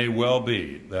 it may well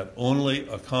be that only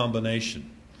a combination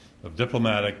of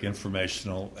diplomatic,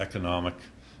 informational, economic,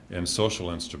 and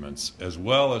social instruments, as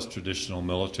well as traditional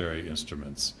military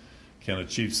instruments, can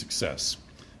achieve success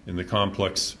in the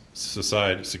complex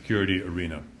society security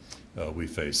arena we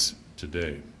face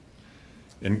today.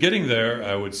 In getting there,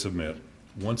 I would submit,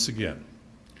 once again,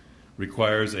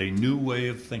 requires a new way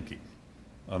of thinking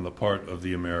on the part of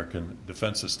the American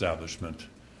defense establishment,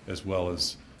 as well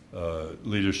as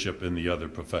leadership in the other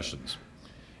professions.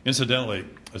 Incidentally,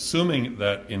 assuming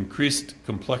that increased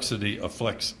complexity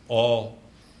afflicts all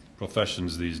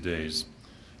professions these days,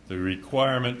 the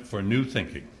requirement for new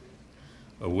thinking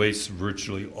awaits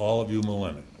virtually all of you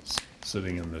millennials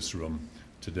sitting in this room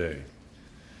today.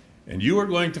 And you are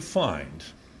going to find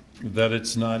that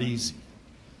it's not easy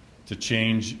to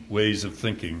change ways of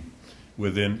thinking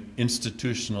within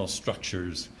institutional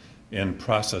structures and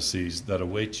processes that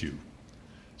await you,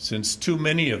 since too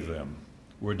many of them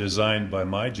were designed by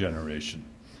my generation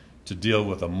to deal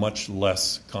with a much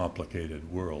less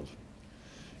complicated world.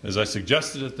 As I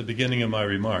suggested at the beginning of my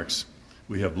remarks,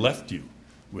 we have left you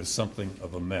with something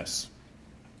of a mess.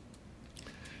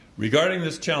 Regarding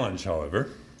this challenge, however,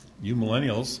 you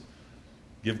millennials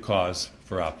give cause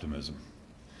for optimism.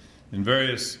 In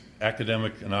various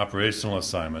academic and operational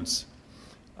assignments,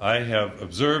 I have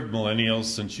observed millennials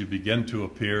since you began to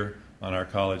appear on our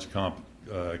college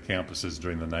campuses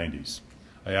during the 90s.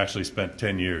 I actually spent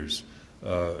 10 years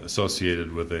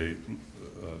associated with a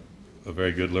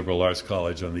very good liberal arts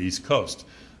college on the East Coast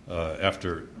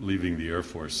after leaving the Air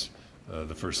Force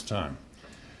the first time.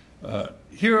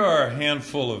 Here are a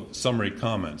handful of summary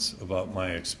comments about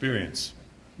my experience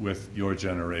with your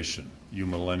generation, you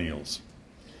millennials.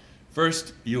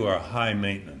 First, you are high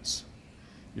maintenance.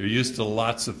 You're used to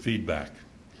lots of feedback.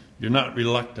 You're not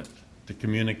reluctant to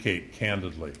communicate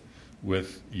candidly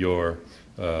with your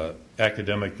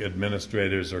academic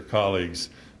administrators or colleagues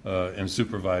and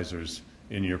supervisors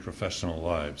in your professional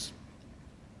lives.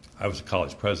 I was a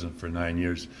college president for 9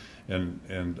 years,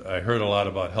 and I heard a lot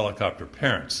about helicopter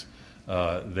parents.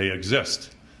 They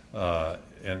exist.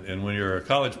 And when you're a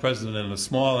college president in a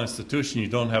small institution, you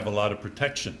don't have a lot of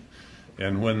protection.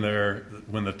 And when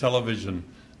the television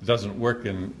doesn't work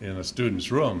in a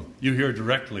student's room, you hear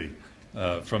directly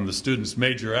from the student's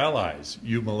major allies.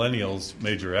 You millennials'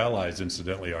 major allies,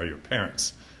 incidentally, are your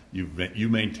parents. You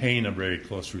maintain a very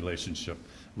close relationship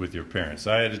with your parents.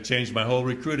 I had to change my whole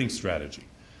recruiting strategy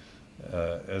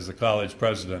as a college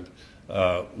president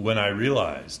when I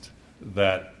realized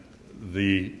that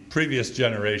the previous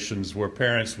generations where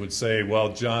parents would say,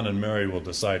 well, John and Mary will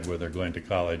decide where they're going to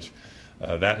college,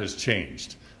 that has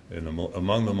changed.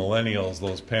 Among the millennials,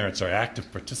 those parents are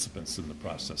active participants in the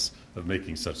process of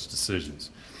making such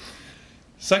decisions.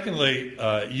 Secondly,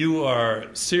 you are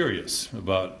serious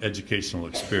about educational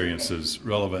experiences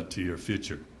relevant to your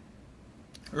future.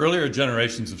 Earlier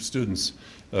generations of students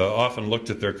often looked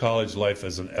at their college life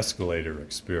as an escalator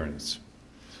experience.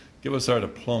 Give us our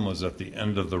diplomas at the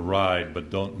end of the ride, but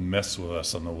don't mess with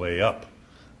us on the way up,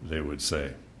 they would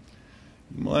say.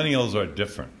 Millennials are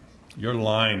different. Your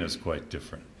line is quite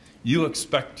different. You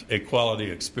expect a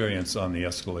quality experience on the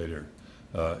escalator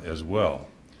as well.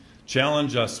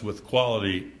 Challenge us with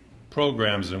quality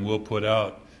programs and we'll put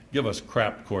out, give us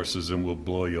crap courses and we'll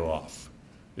blow you off,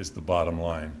 is the bottom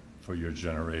line for your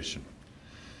generation.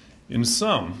 In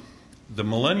sum, the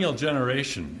millennial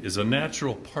generation is a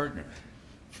natural partner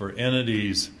for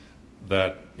entities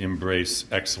that embrace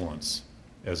excellence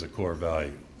as a core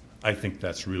value. I think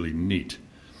that's really neat.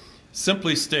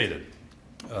 Simply stated,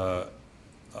 let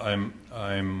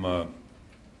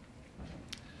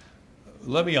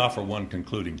me offer one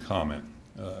concluding comment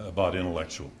about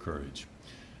intellectual courage.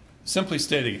 Simply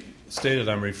stated,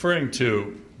 I'm referring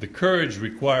to the courage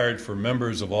required for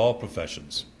members of all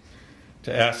professions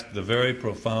to ask the very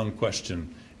profound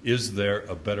question, is there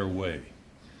a better way?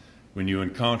 When you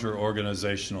encounter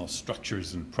organizational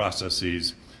structures and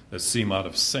processes that seem out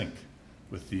of sync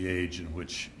with the age in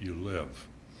which you live.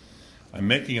 I'm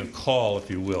making a call,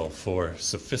 if you will, for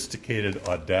sophisticated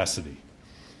audacity.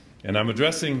 And I'm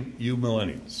addressing you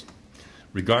millennials,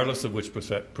 regardless of which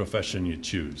profession you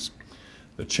choose.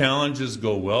 The challenges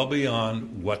go well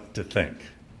beyond what to think.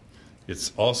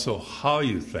 It's also how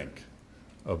you think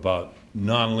about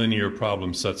nonlinear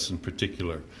problem sets in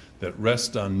particular that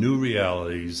rest on new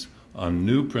realities, on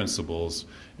new principles,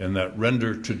 and that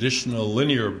render traditional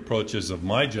linear approaches of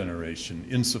my generation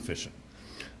insufficient,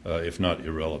 if not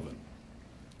irrelevant.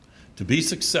 To be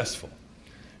successful,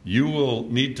 you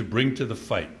will need to bring to the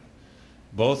fight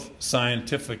both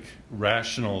scientific,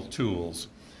 rational tools,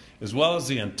 as well as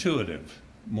the intuitive,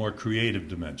 more creative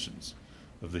dimensions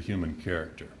of the human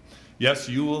character. Yes,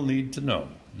 you will need to know,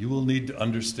 you will need to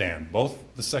understand both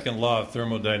the second law of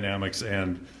thermodynamics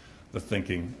and the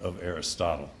thinking of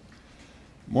Aristotle.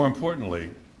 More importantly,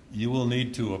 you will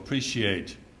need to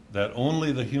appreciate that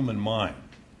only the human mind,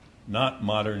 not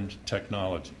modern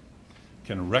technology,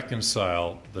 can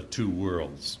reconcile the two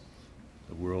worlds,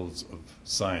 the worlds of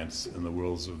science and the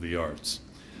worlds of the arts,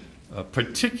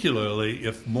 particularly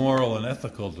if moral and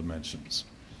ethical dimensions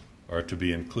are to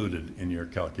be included in your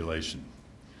calculation.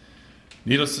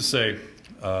 Needless to say,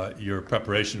 your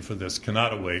preparation for this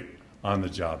cannot await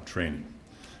on-the-job training.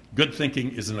 Good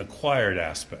thinking is an acquired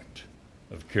aspect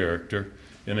of character,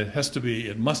 and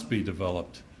it must be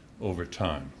developed over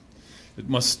time. It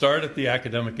must start at the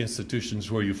academic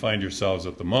institutions where you find yourselves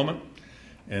at the moment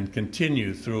and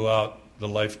continue throughout the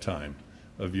lifetime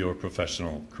of your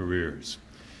professional careers.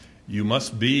 You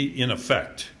must be, in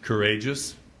effect,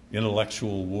 courageous,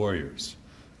 intellectual warriors.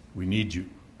 We need you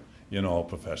in all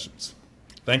professions.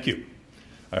 Thank you.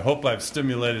 I hope I've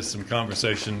stimulated some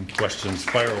conversation. Questions,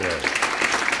 fire away.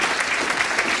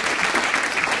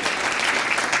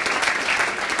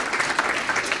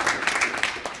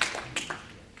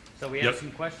 So we have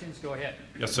some questions. Go ahead.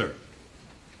 Yes, sir.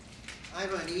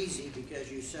 I'm uneasy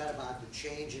because you said about the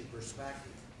change in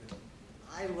perspective.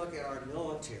 I look at our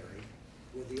military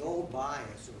with the old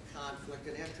bias of conflict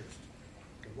and interest.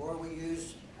 The more we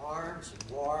use arms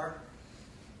and war,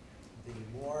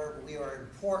 the more we are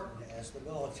important as the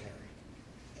military.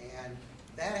 And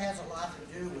that has a lot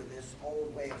to do with this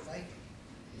old way of thinking.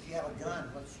 If you have a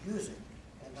gun, let's use it.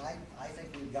 And I think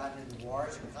we've gotten into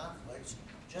wars and conflicts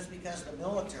just because the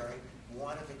military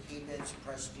wanted to keep its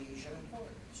prestige and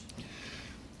importance.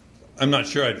 I'm not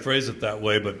sure I'd phrase it that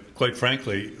way, but quite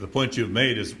frankly, the point you've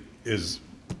made is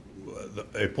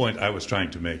a point I was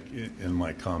trying to make in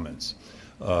my comments.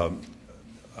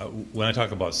 When I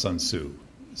talk about Sun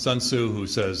Tzu, who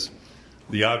says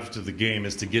the object of the game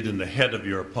is to get in the head of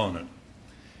your opponent.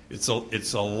 It's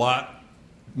a lot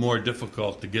more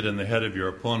difficult to get in the head of your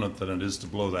opponent than it is to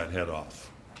blow that head off.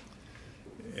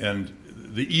 And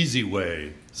the easy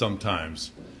way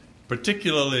sometimes,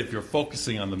 particularly if you're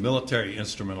focusing on the military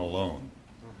instrument alone,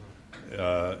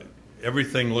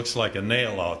 everything looks like a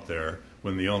nail out there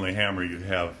when the only hammer you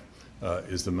have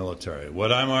is the military.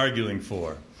 What I'm arguing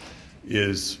for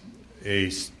is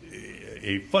a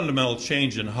fundamental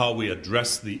change in how we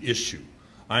address the issue.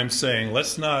 I'm saying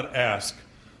let's not ask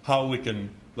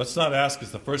as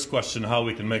the first question how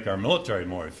we can make our military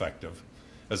more effective.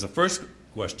 As the first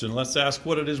question, let's ask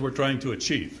what it is we're trying to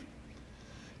achieve.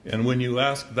 And when you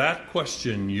ask that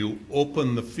question, you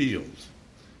open the field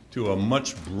to a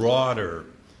much broader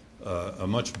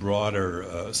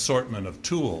assortment of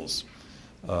tools.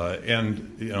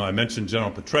 And you know, I mentioned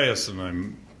General Petraeus, and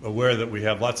I'm aware that we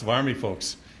have lots of Army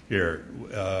folks here.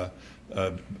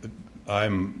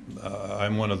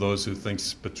 I'm one of those who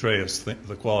thinks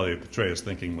the quality of Petraeus'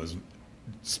 thinking was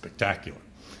spectacular,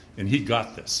 and he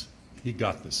got this. He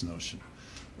got this notion.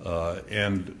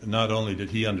 And not only did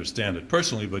he understand it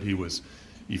personally, but he was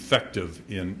effective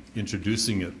in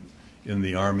introducing it in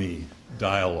the Army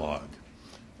dialogue.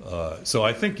 So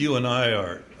I think you and I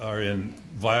are in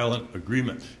violent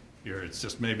agreement here. It's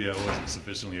just maybe I wasn't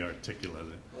sufficiently articulate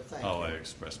in how I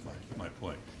expressed my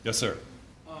point. Yes, sir.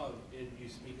 You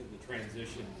speak of the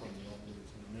transition from the older to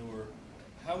the newer.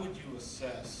 How would you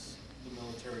assess the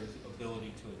military's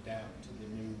ability to adapt to the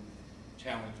new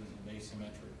challenges of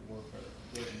asymmetric warfare?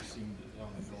 What have you seen on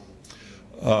the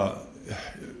global scale?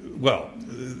 Well,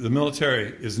 the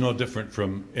military is no different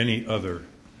from any other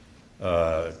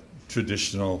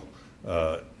traditional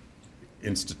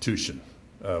institution.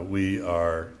 We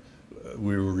were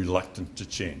reluctant to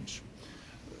change.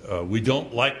 We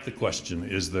don't like the question,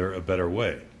 is there a better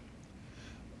way?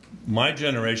 My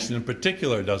generation in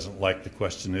particular doesn't like the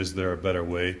question, is there a better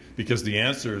way? Because the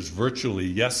answer is virtually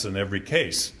yes in every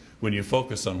case when you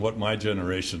focus on what my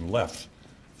generation left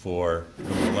for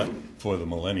the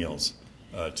millennials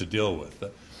to deal with.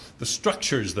 The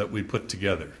structures that we put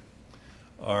together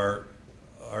are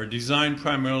designed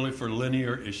primarily for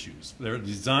linear issues. They're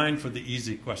designed for the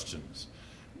easy questions.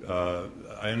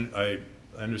 I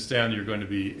understand you're going to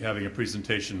be having a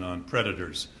presentation on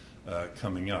predators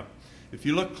coming up. If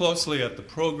you look closely at the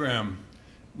program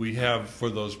we have for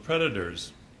those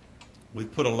predators,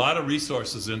 we've put a lot of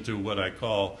resources into what I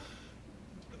call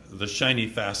the shiny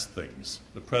fast things,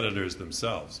 the predators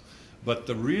themselves. But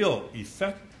the real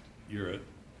effect you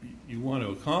want to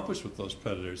accomplish with those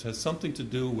predators has something to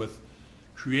do with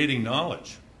creating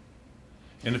knowledge.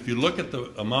 And if you look at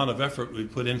the amount of effort we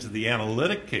put into the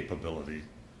analytic capability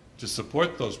to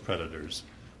support those predators,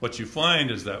 what you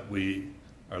find is that we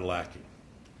are lacking.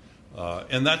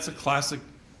 And that's a classic,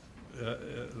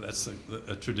 that's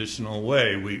a traditional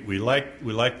way. We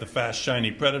like the fast,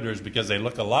 shiny predators because they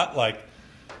look a lot like,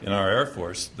 in our Air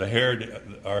Force,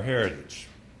 our heritage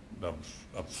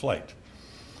of flight.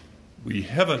 We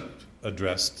haven't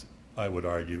addressed, I would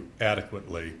argue,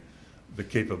 adequately the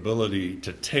capability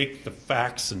to take the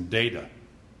facts and data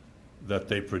that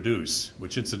they produce,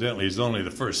 which incidentally is only the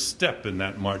first step in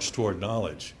that march toward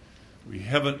knowledge. We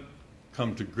haven't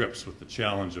come to grips with the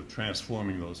challenge of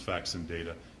transforming those facts and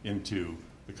data into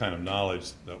the kind of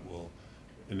knowledge that will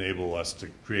enable us to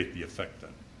create the effect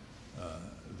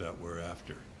that we're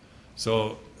after.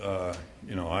 So,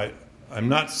 you know, I'm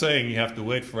not saying you have to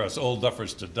wait for us old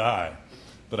duffers to die,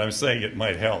 but I'm saying it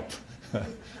might help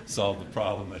solve the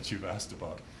problem that you've asked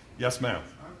about. Yes, ma'am.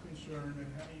 I'm concerned in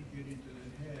how you get into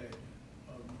the head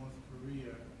of North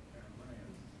Korea and land.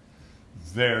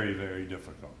 Very, very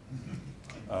difficult.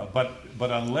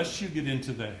 But unless you get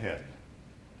into the head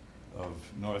of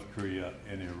North Korea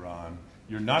and Iran,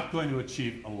 you're not going to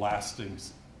achieve a lasting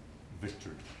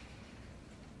victory.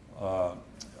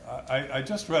 I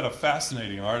just read a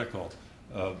fascinating article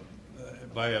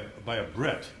by a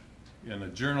Brit in a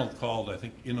journal called, I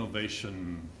think,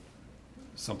 Innovation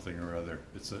something or other.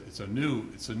 It's a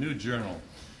new journal,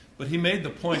 but he made the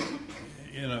point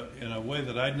in a way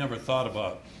that I'd never thought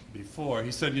about before.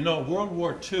 He said, you know, World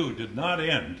War II did not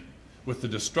end with the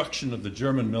destruction of the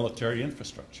German military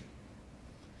infrastructure.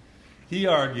 He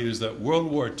argues that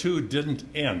World War II didn't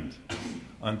end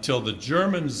until the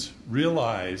Germans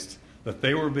realized that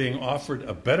they were being offered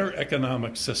a better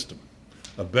economic system,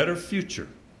 a better future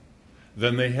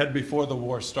than they had before the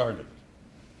war started.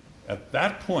 At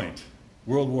that point,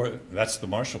 that's the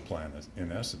Marshall Plan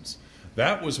in essence.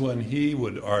 That was when he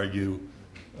would argue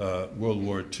World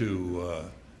War II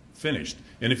finished.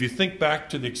 And if you think back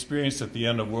to the experience at the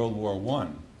end of World War I,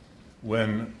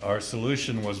 when our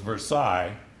solution was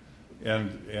Versailles,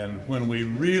 and when we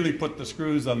really put the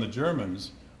screws on the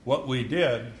Germans, what we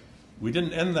did, we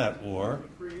didn't end that war.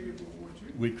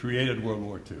 We created World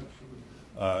War II.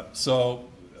 So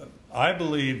I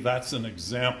believe that's an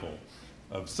example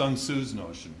of Sun Tzu's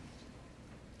notion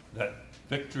that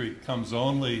victory comes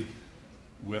only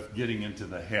with getting into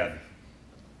the heads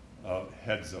of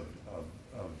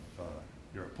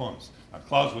your opponents. Now,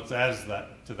 Clausewitz adds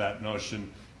to that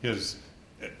notion his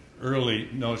early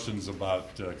notions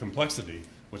about complexity,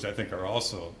 which I think are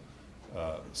also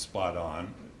spot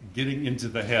on. Getting into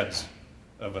the heads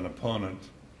of an opponent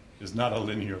is not a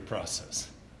linear process.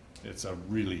 It's a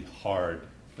really hard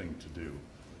thing to do.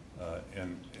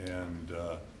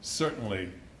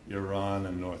 Certainly Iran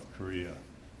and North Korea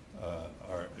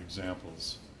are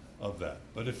examples of that.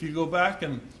 But if you go back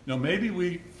and, you know, maybe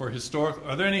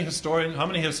are there any historians, how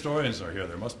many historians are here?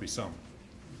 There must be some.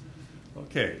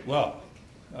 Okay, well,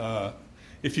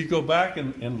 if you go back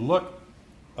and look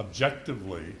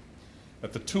objectively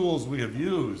at the tools we have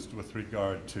used with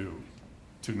regard to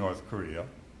North Korea,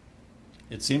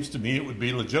 it seems to me it would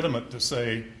be legitimate to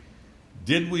say,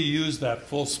 did we use that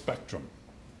full spectrum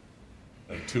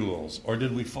of tools, or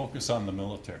did we focus on the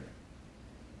military?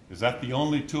 Is that the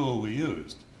only tool we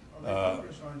used? Well, they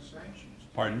focus on sanctions.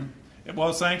 Pardon?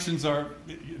 Well, sanctions are,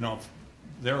 you know,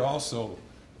 they're also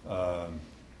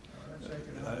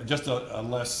just a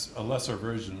lesser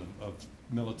version of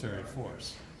military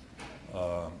force.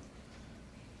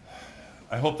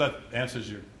 I hope that answers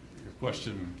your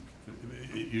question.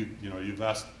 You know, you've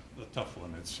asked a tough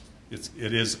one.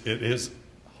 It is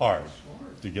hard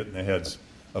to get in the heads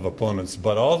of opponents,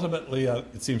 but ultimately,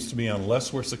 it seems to me,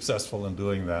 unless we're successful in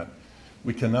doing that,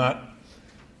 we cannot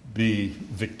be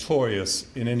victorious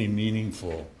in any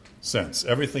meaningful sense.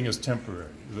 Everything is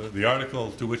temporary. The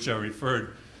article to which I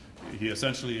referred, he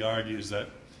essentially argues that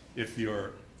if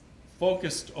you're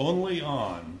focused only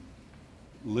on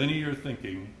linear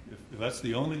thinking, if that's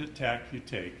the only attack you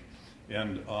take,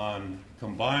 and on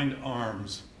combined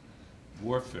arms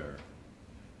warfare,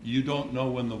 you don't know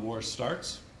when the war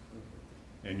starts,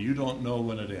 and you don't know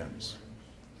when it ends.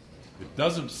 It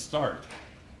doesn't start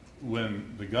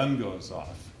when the gun goes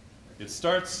off. It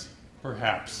starts,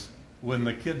 perhaps, when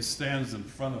the kid stands in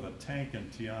front of a tank in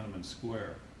Tiananmen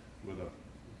Square with a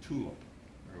tulip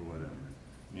or whatever.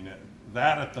 I mean,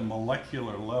 that at the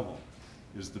molecular level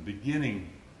is the beginning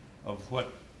of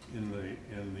what, in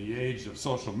the age of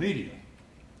social media,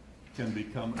 can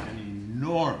become an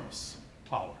enormous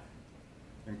power.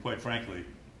 And quite frankly,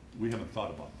 we haven't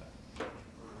thought about that.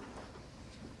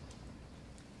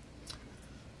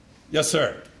 Yes,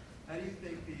 sir. How do you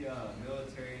think the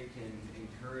military can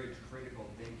encourage critical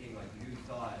thinking, like new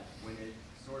thought, when it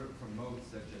sort of promotes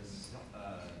such a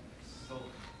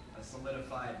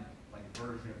solidified like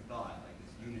version of thought,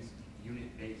 like this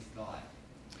unit-based thought?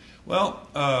 Well,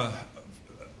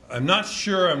 I'm not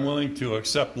sure I'm willing to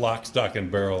accept lock, stock, and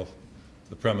barrel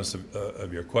the premise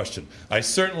of your question. I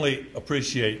certainly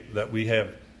appreciate that we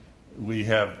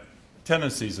have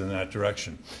tendencies in that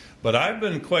direction. But I've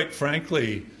been, quite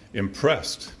frankly,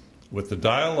 impressed with the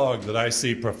dialogue that I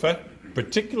see,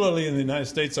 particularly in the United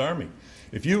States Army.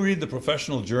 If you read the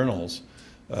professional journals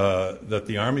that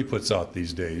the Army puts out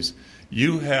these days,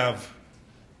 you have,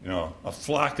 a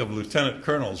flock of lieutenant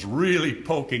colonels really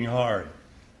poking hard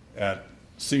at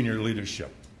senior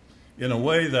leadership in a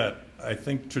way that I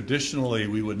think traditionally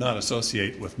we would not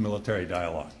associate with military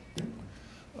dialogue.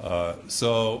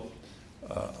 So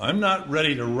I'm not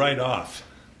ready to write off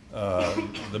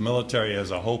the military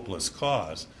as a hopeless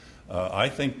cause. I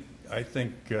think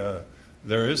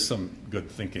there is some good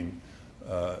thinking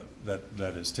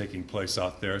that is taking place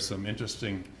out there. Some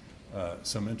interesting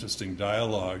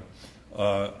dialogue.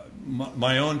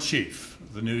 My own chief,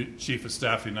 the new Chief of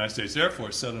Staff of the United States Air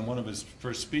Force, said in one of his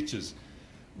first speeches,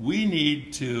 we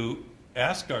need to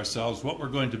ask ourselves what we're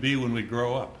going to be when we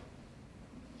grow up.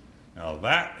 Now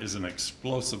that is an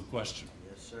explosive question.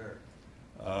 Yes, sir.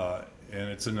 And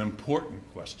it's an important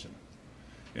question.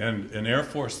 And an Air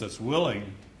Force that's willing,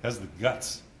 has the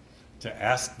guts to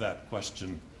ask that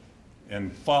question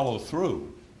and follow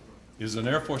through, is an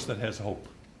Air Force that has hope.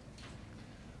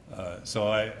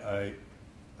 So I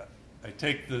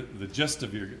take the gist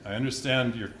of I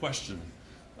understand your question,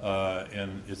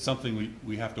 and it's something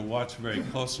we have to watch very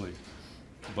closely.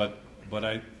 But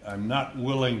I'm not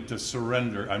willing to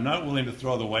surrender. I'm not willing to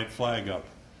throw the white flag up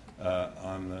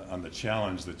on the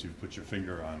challenge that you've put your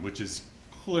finger on, which is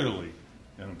clearly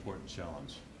an important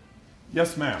challenge.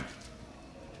 Yes, ma'am.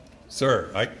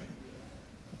 Sir, I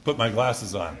put my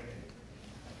glasses on.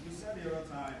 You said the other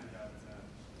time that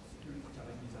security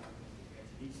challenges are going to get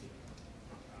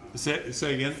easier.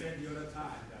 Say again? You said the other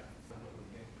time that it's going to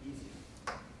get easier.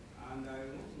 And I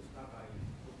want to start by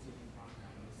quoting Frank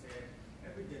and he said,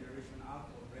 every generation out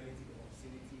of relative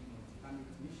obscenity must determine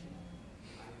its mission.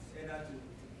 And it's either to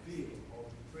fulfill or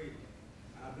betray.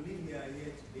 And I believe we are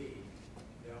here today.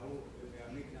 We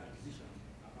are making a decision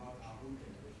about our own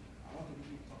generation. I want to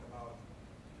really talk about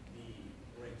the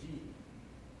regime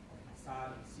of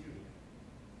Assad in Syria,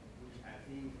 which I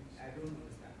think I don't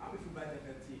understand. I'm a Fulbright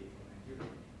faculty from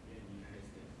Nigeria in the United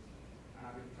States, and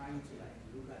I've been trying to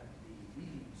look at the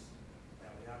issues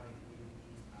that we have in the Middle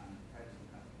East and try to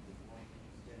look at the world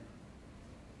in general.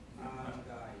 And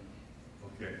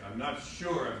Okay, I'm not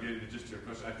sure I'm getting to just your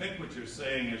question. I think what you're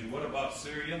saying is, what about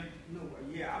Syria? no,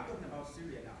 yeah, I'm talking about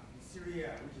Syria now.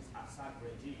 Syria, which is Assad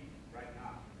regime right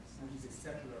now, which is a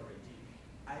secular regime.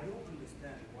 I don't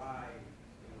understand why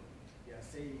they are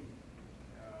saying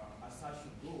Assad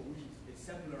should go, which is a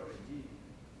secular regime,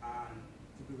 and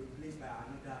to be replaced by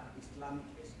another Islamic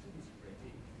extremist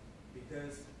regime.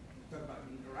 Because you talk about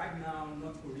right now,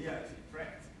 North Korea is a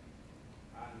threat,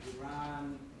 and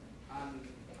Iran, and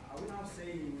are we now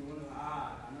saying we want to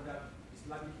add another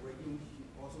Islamic regime which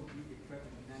should also be a threat to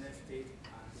the United States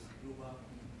and to global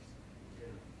peace in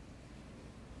general?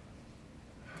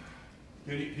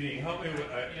 Can you help me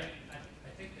with? I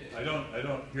think that I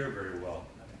don't hear very well.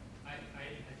 I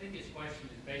think his question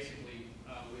is basically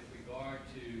with regard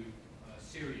to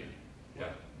Syria.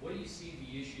 Yeah. What do you see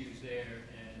the issues there,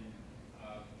 and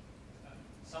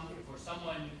for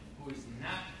someone who is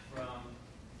not from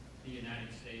the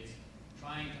United States,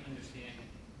 trying to understand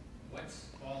what's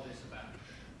all this about?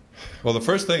 Well, the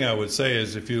first thing I would say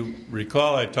is, if you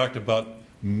recall, I talked about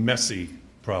messy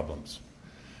problems.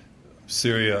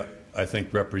 Syria, I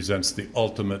think, represents the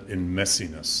ultimate in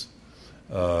messiness.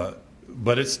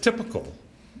 But it's typical,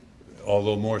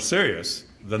 although more serious,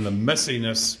 than the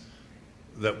messiness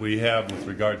that we have with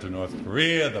regard to North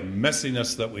Korea, the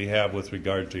messiness that we have with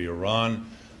regard to Iran,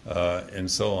 and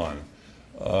so on.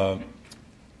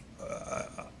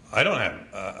 I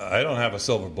don't have a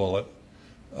silver bullet.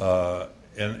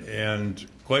 And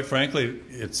quite frankly,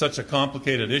 it's such a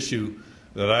complicated issue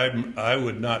that I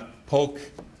would not poke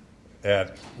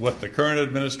at what the current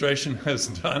administration has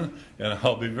done, and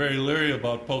I'll be very leery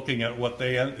about poking at what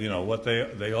they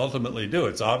ultimately do.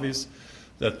 It's obvious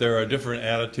that there are different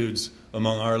attitudes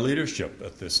among our leadership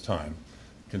at this time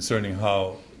concerning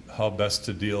how best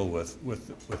to deal with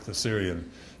the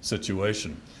Syrian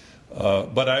situation.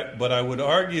 But I would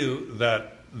argue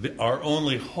that our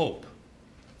only hope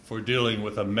for dealing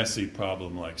with a messy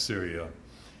problem like Syria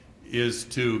is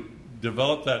to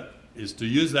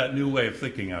use that new way of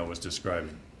thinking I was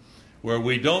describing, where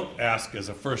we don't ask as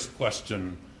a first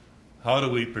question, how do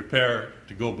we prepare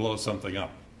to go blow something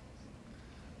up?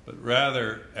 But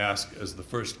rather ask as the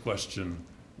first question,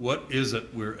 what is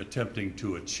it we're attempting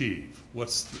to achieve?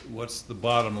 What's the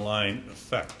bottom line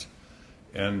effect?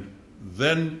 And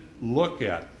then look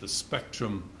at the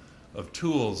spectrum of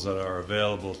tools that are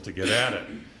available to get at it,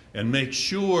 and make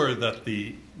sure that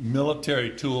the military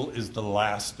tool is the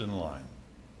last in line.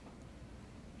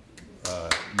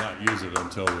 Not use it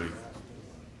until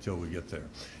we get there.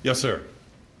 Yes, sir.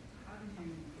 How do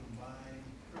you combine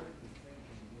critical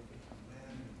thinking with the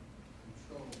command and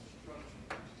control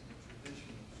structure, which is the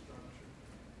traditional structure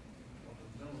of the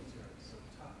military? So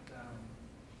top down,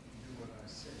 you do what I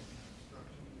say,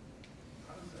 structure.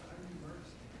 How do you merge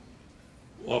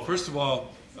things? Well, first of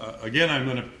all, again, I'm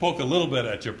going to poke a little bit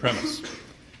at your premise,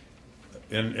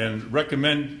 and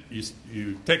recommend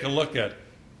you take a look at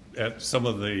some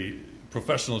of the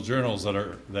professional journals that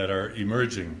are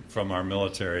emerging from our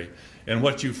military. And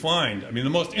what you find, I mean, the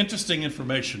most interesting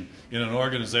information in an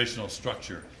organizational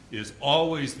structure is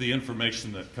always the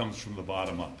information that comes from the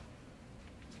bottom up.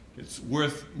 It's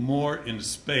worth more in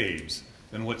spades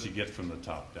than what you get from the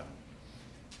top down.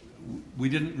 We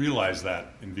didn't realize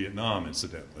that in Vietnam,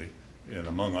 incidentally, and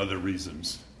among other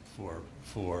reasons for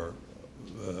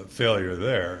failure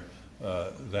there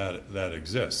that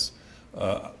exists.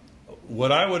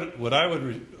 What I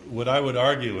would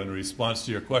argue in response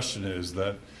to your question is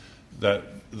that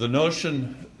the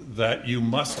notion that you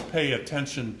must pay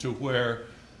attention to where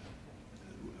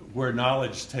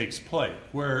knowledge takes place,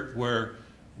 where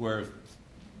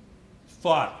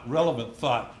relevant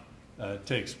thought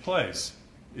takes place,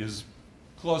 is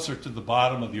closer to the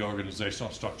bottom of the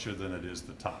organizational structure than it is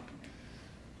the top.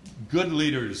 Good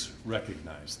leaders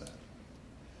recognize that.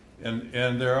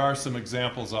 And there are some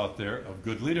examples out there of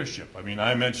good leadership. I mean,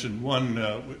 I mentioned one,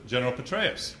 General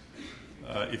Petraeus.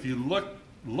 If you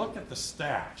look at the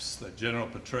staffs that General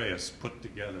Petraeus put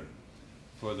together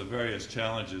for the various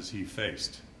challenges he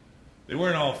faced, they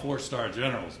weren't all four-star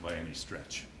generals by any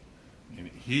stretch. I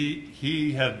mean,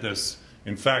 he had this,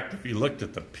 in fact, if you looked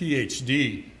at the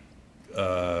Ph.D.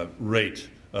 Rate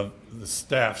of the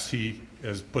staffs he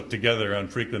has put together on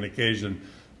frequent occasion,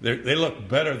 they look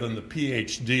better than the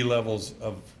Ph.D. levels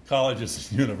of colleges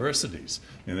and universities.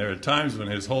 And there are times when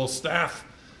his whole staff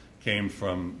came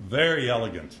from very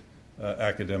elegant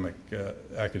academic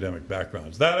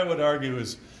backgrounds. That, I would argue,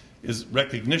 is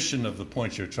recognition of the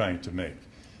point you're trying to make.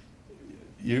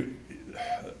 I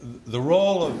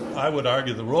would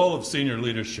argue, the role of senior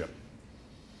leadership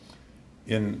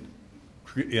in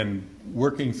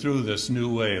working through this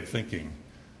new way of thinking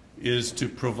is to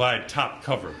provide top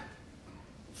cover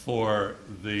for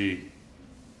the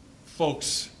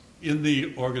folks in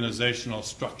the organizational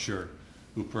structure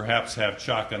who perhaps have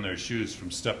chalk on their shoes from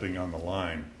stepping on the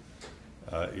line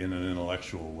in an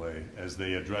intellectual way as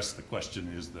they address the question,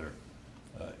 is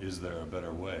there a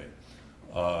better way?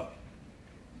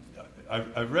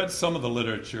 I've read some of the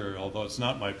literature, although it's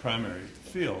not my primary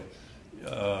field,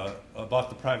 about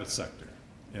the private sector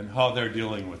and how they're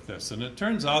dealing with this. And it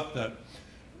turns out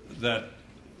that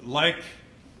like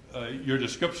your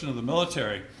description of the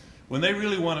military, when they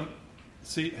really want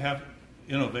to have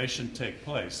innovation take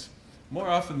place, more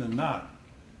often than not,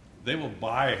 they will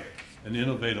buy an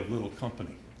innovative little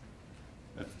company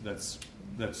that's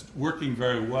working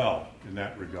very well in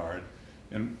that regard,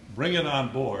 and bring it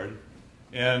on board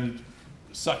and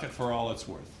suck it for all it's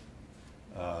worth,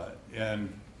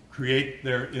 and create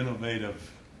their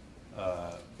innovative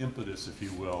impetus, if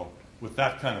you will, with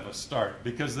that kind of a start,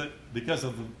 because of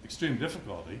the extreme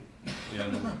difficulty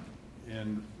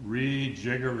in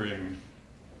rejiggering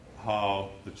how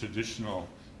the traditional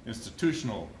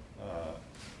institutional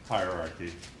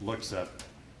hierarchy looks at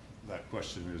that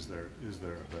question, is there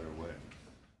a better way?